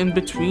it like in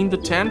between the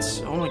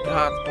tents? Oh my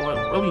god, well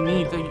I really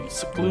need a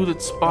secluded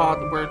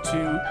spot where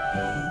to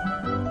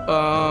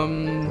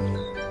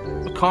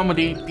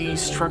accommodate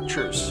these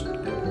structures.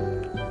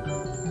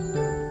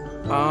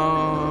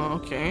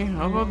 Okay,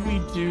 how about we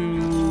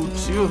do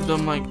 2 of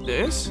them like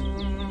this?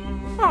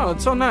 Oh,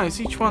 it's so nice,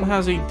 each one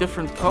has a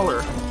different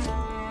color.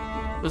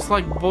 It's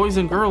like boys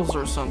and girls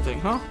or something,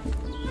 huh?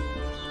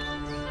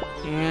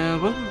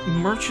 And what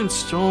merchant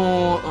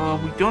stole?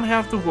 We don't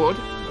have the wood.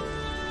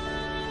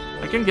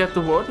 I can get the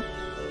wood.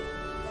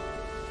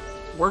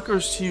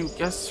 Workers 2,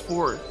 guests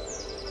 4.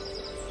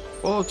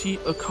 Quality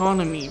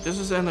economy. This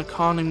is an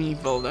economy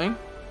building.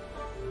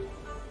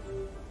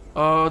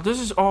 This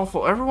is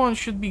awful. Everyone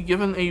should be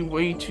given a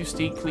way to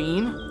stay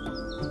clean.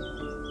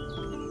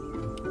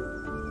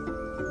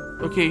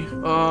 Okay,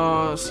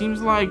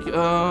 seems like,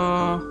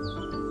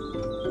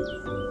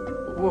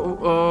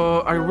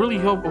 I really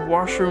hope a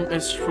washroom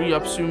is free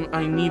up soon.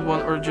 I need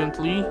one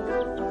urgently.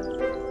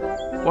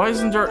 Why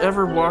isn't there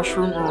ever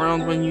washroom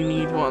around when you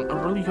need one? I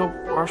really hope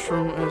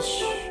washroom is...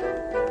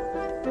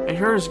 I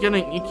hear it's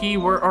getting icky.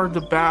 Where are the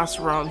baths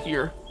around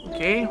here?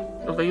 Okay,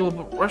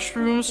 available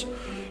restrooms.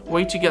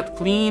 Way to get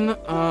clean.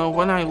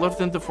 When I lived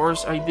in the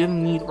forest, I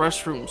didn't need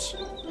restrooms.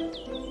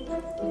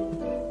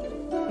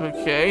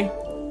 Okay.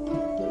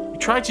 I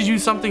tried to do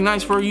something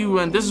nice for you,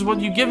 and this is what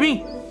you give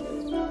me?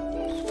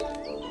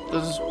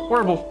 This is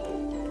horrible.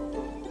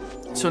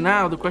 So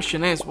now the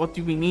question is, what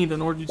do we need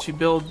in order to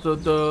build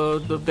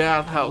the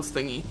bathhouse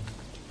thingy?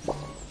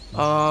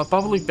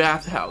 Public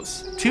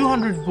bathhouse.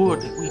 200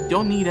 wood. We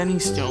don't need any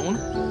stone.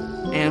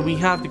 And we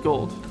have the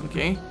gold.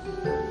 Okay.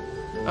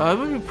 It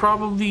would be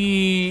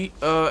probably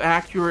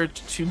accurate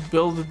to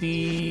build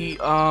the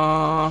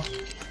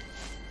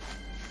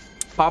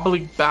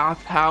public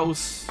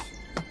bathhouse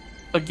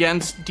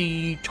against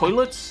the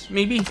toilets,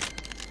 maybe?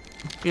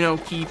 You know,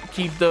 keep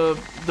the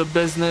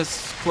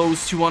business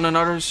close to one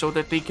another so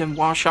that they can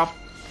wash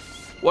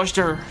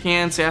their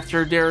hands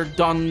after they're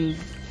done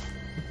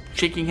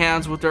shaking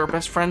hands with their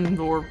best friend,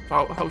 or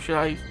how should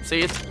I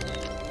say it?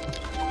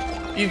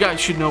 You guys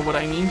should know what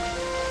I mean.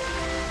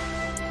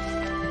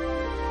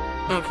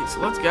 Okay, so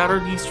let's gather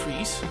these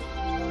trees.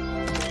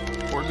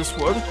 Or this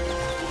wood.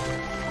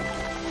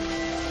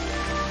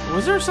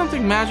 Was there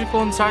something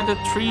magical inside that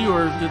tree,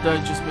 or did I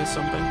just miss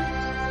something?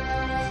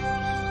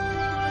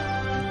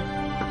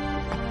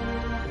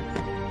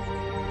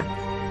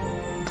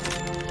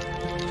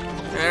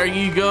 There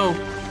you go.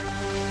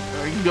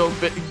 There you go.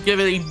 Give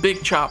it a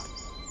big chop.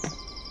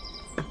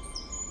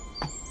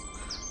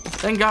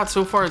 Thank God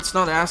so far it's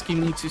not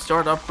asking me to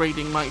start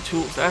upgrading my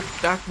tools.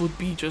 That would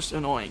be just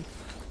annoying.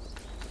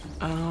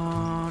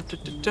 I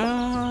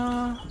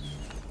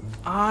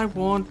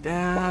want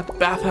that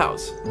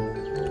bathhouse.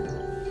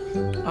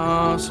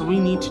 So we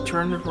need to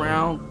turn it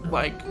around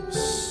like...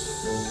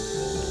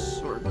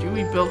 Or do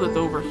we build it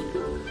over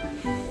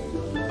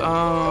here?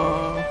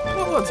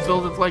 Well, let's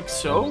build it like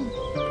so.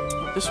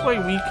 This way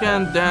we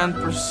can then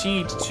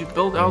proceed to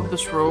build out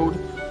this road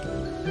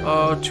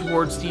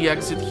towards the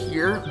exit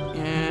here.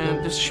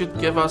 And this should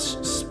give us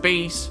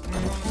space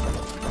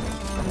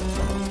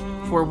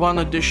for one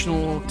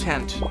additional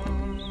tent.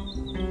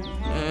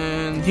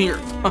 And here.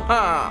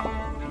 Haha!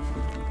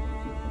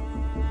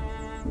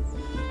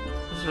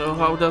 So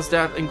how does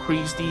that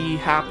increase the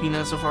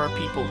happiness of our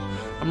people?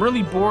 I'm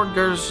really bored.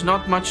 There's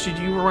not much to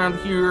do around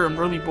here. I'm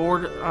really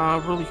bored.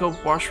 Really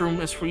hope washroom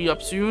is free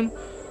up soon.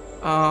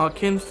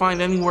 Can't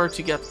find anywhere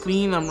to get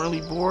clean. I'm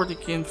really bored. I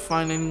can't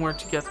find anywhere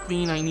to get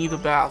clean. I need a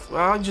bath.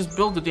 Well, I just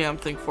built the damn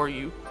thing for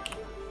you.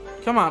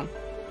 Come on.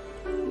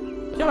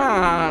 Come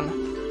on.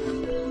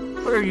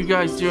 What are you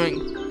guys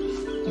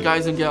doing?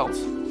 Guys and gals.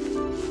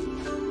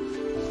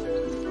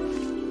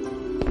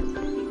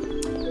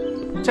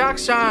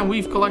 Tax time.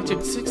 We've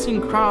collected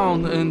 16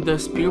 crown in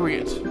this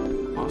period.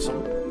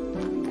 Awesome.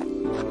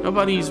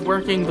 Nobody's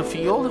working the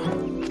field.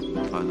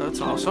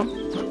 That's awesome.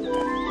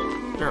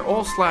 They're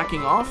all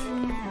slacking off.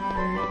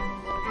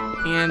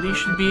 And they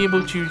should be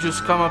able to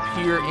just come up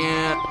here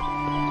and...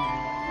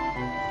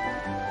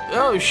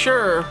 Oh,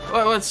 sure.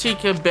 Well, let's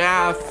take a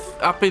bath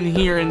up in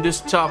here in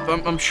this tub.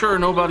 I'm sure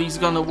nobody's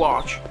gonna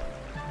watch.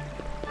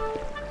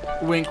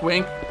 Wink,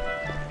 wink.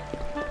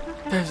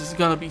 This is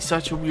gonna be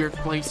such a weird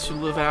place to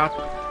live at.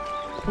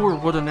 Poor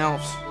wooden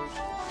elves.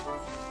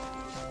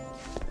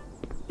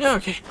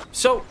 Okay,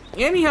 so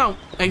anyhow,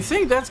 I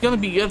think that's gonna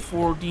be it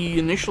for the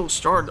initial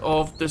start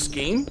of this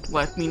game.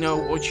 Let me know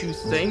what you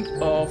think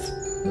of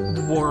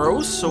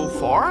Dwarrows so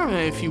far.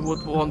 If you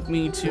would want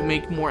me to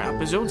make more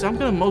episodes, I'm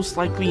gonna most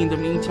likely in the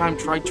meantime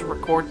try to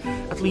record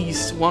at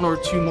least 1 or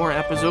 2 more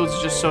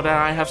episodes just so that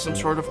I have some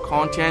sort of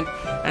content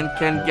and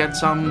can get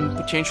some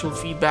potential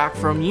feedback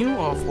from you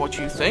of what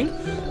you think.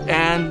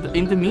 And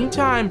in the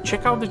meantime,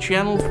 check out the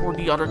channel for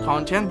the other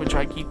content which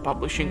I keep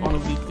publishing on a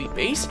weekly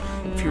basis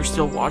if you're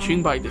still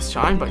watching by this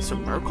time by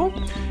some miracle.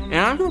 And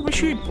I'm gonna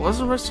wish you a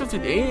pleasant rest of the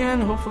day,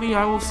 and hopefully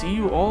I will see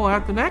you all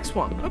at the next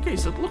one. Okay,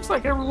 so it looks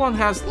like everyone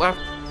has left.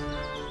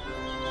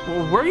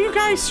 Well, were you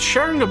guys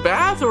sharing a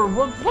bath, or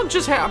what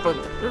just happened?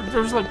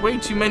 There's like way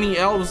too many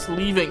elves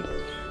leaving.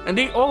 And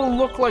they all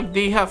look like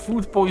they have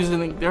food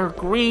poisoning. They're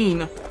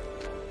green.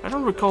 I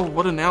don't recall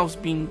wooden elves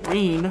being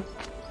green.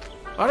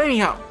 But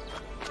anyhow,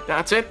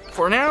 that's it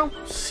for now.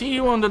 See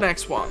you on the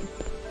next one.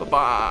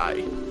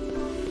 Bye-bye.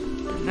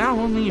 Now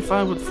only if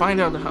I would find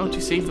out how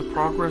to save the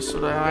progress so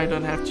that I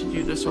don't have to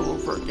do this all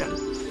over again.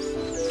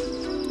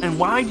 And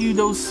why do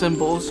those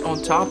symbols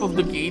on top of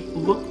the gate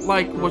look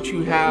like what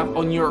you have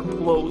on your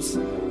clothes?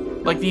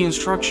 Like the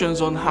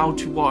instructions on how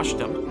to wash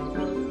them.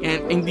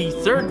 And in the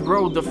third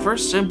row, the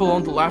first symbol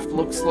on the left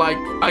looks like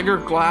either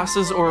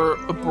glasses or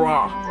a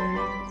bra.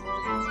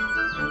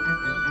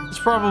 It's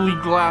probably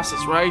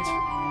glasses, right?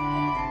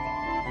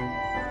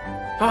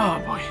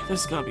 Oh boy,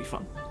 this is gonna be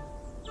fun.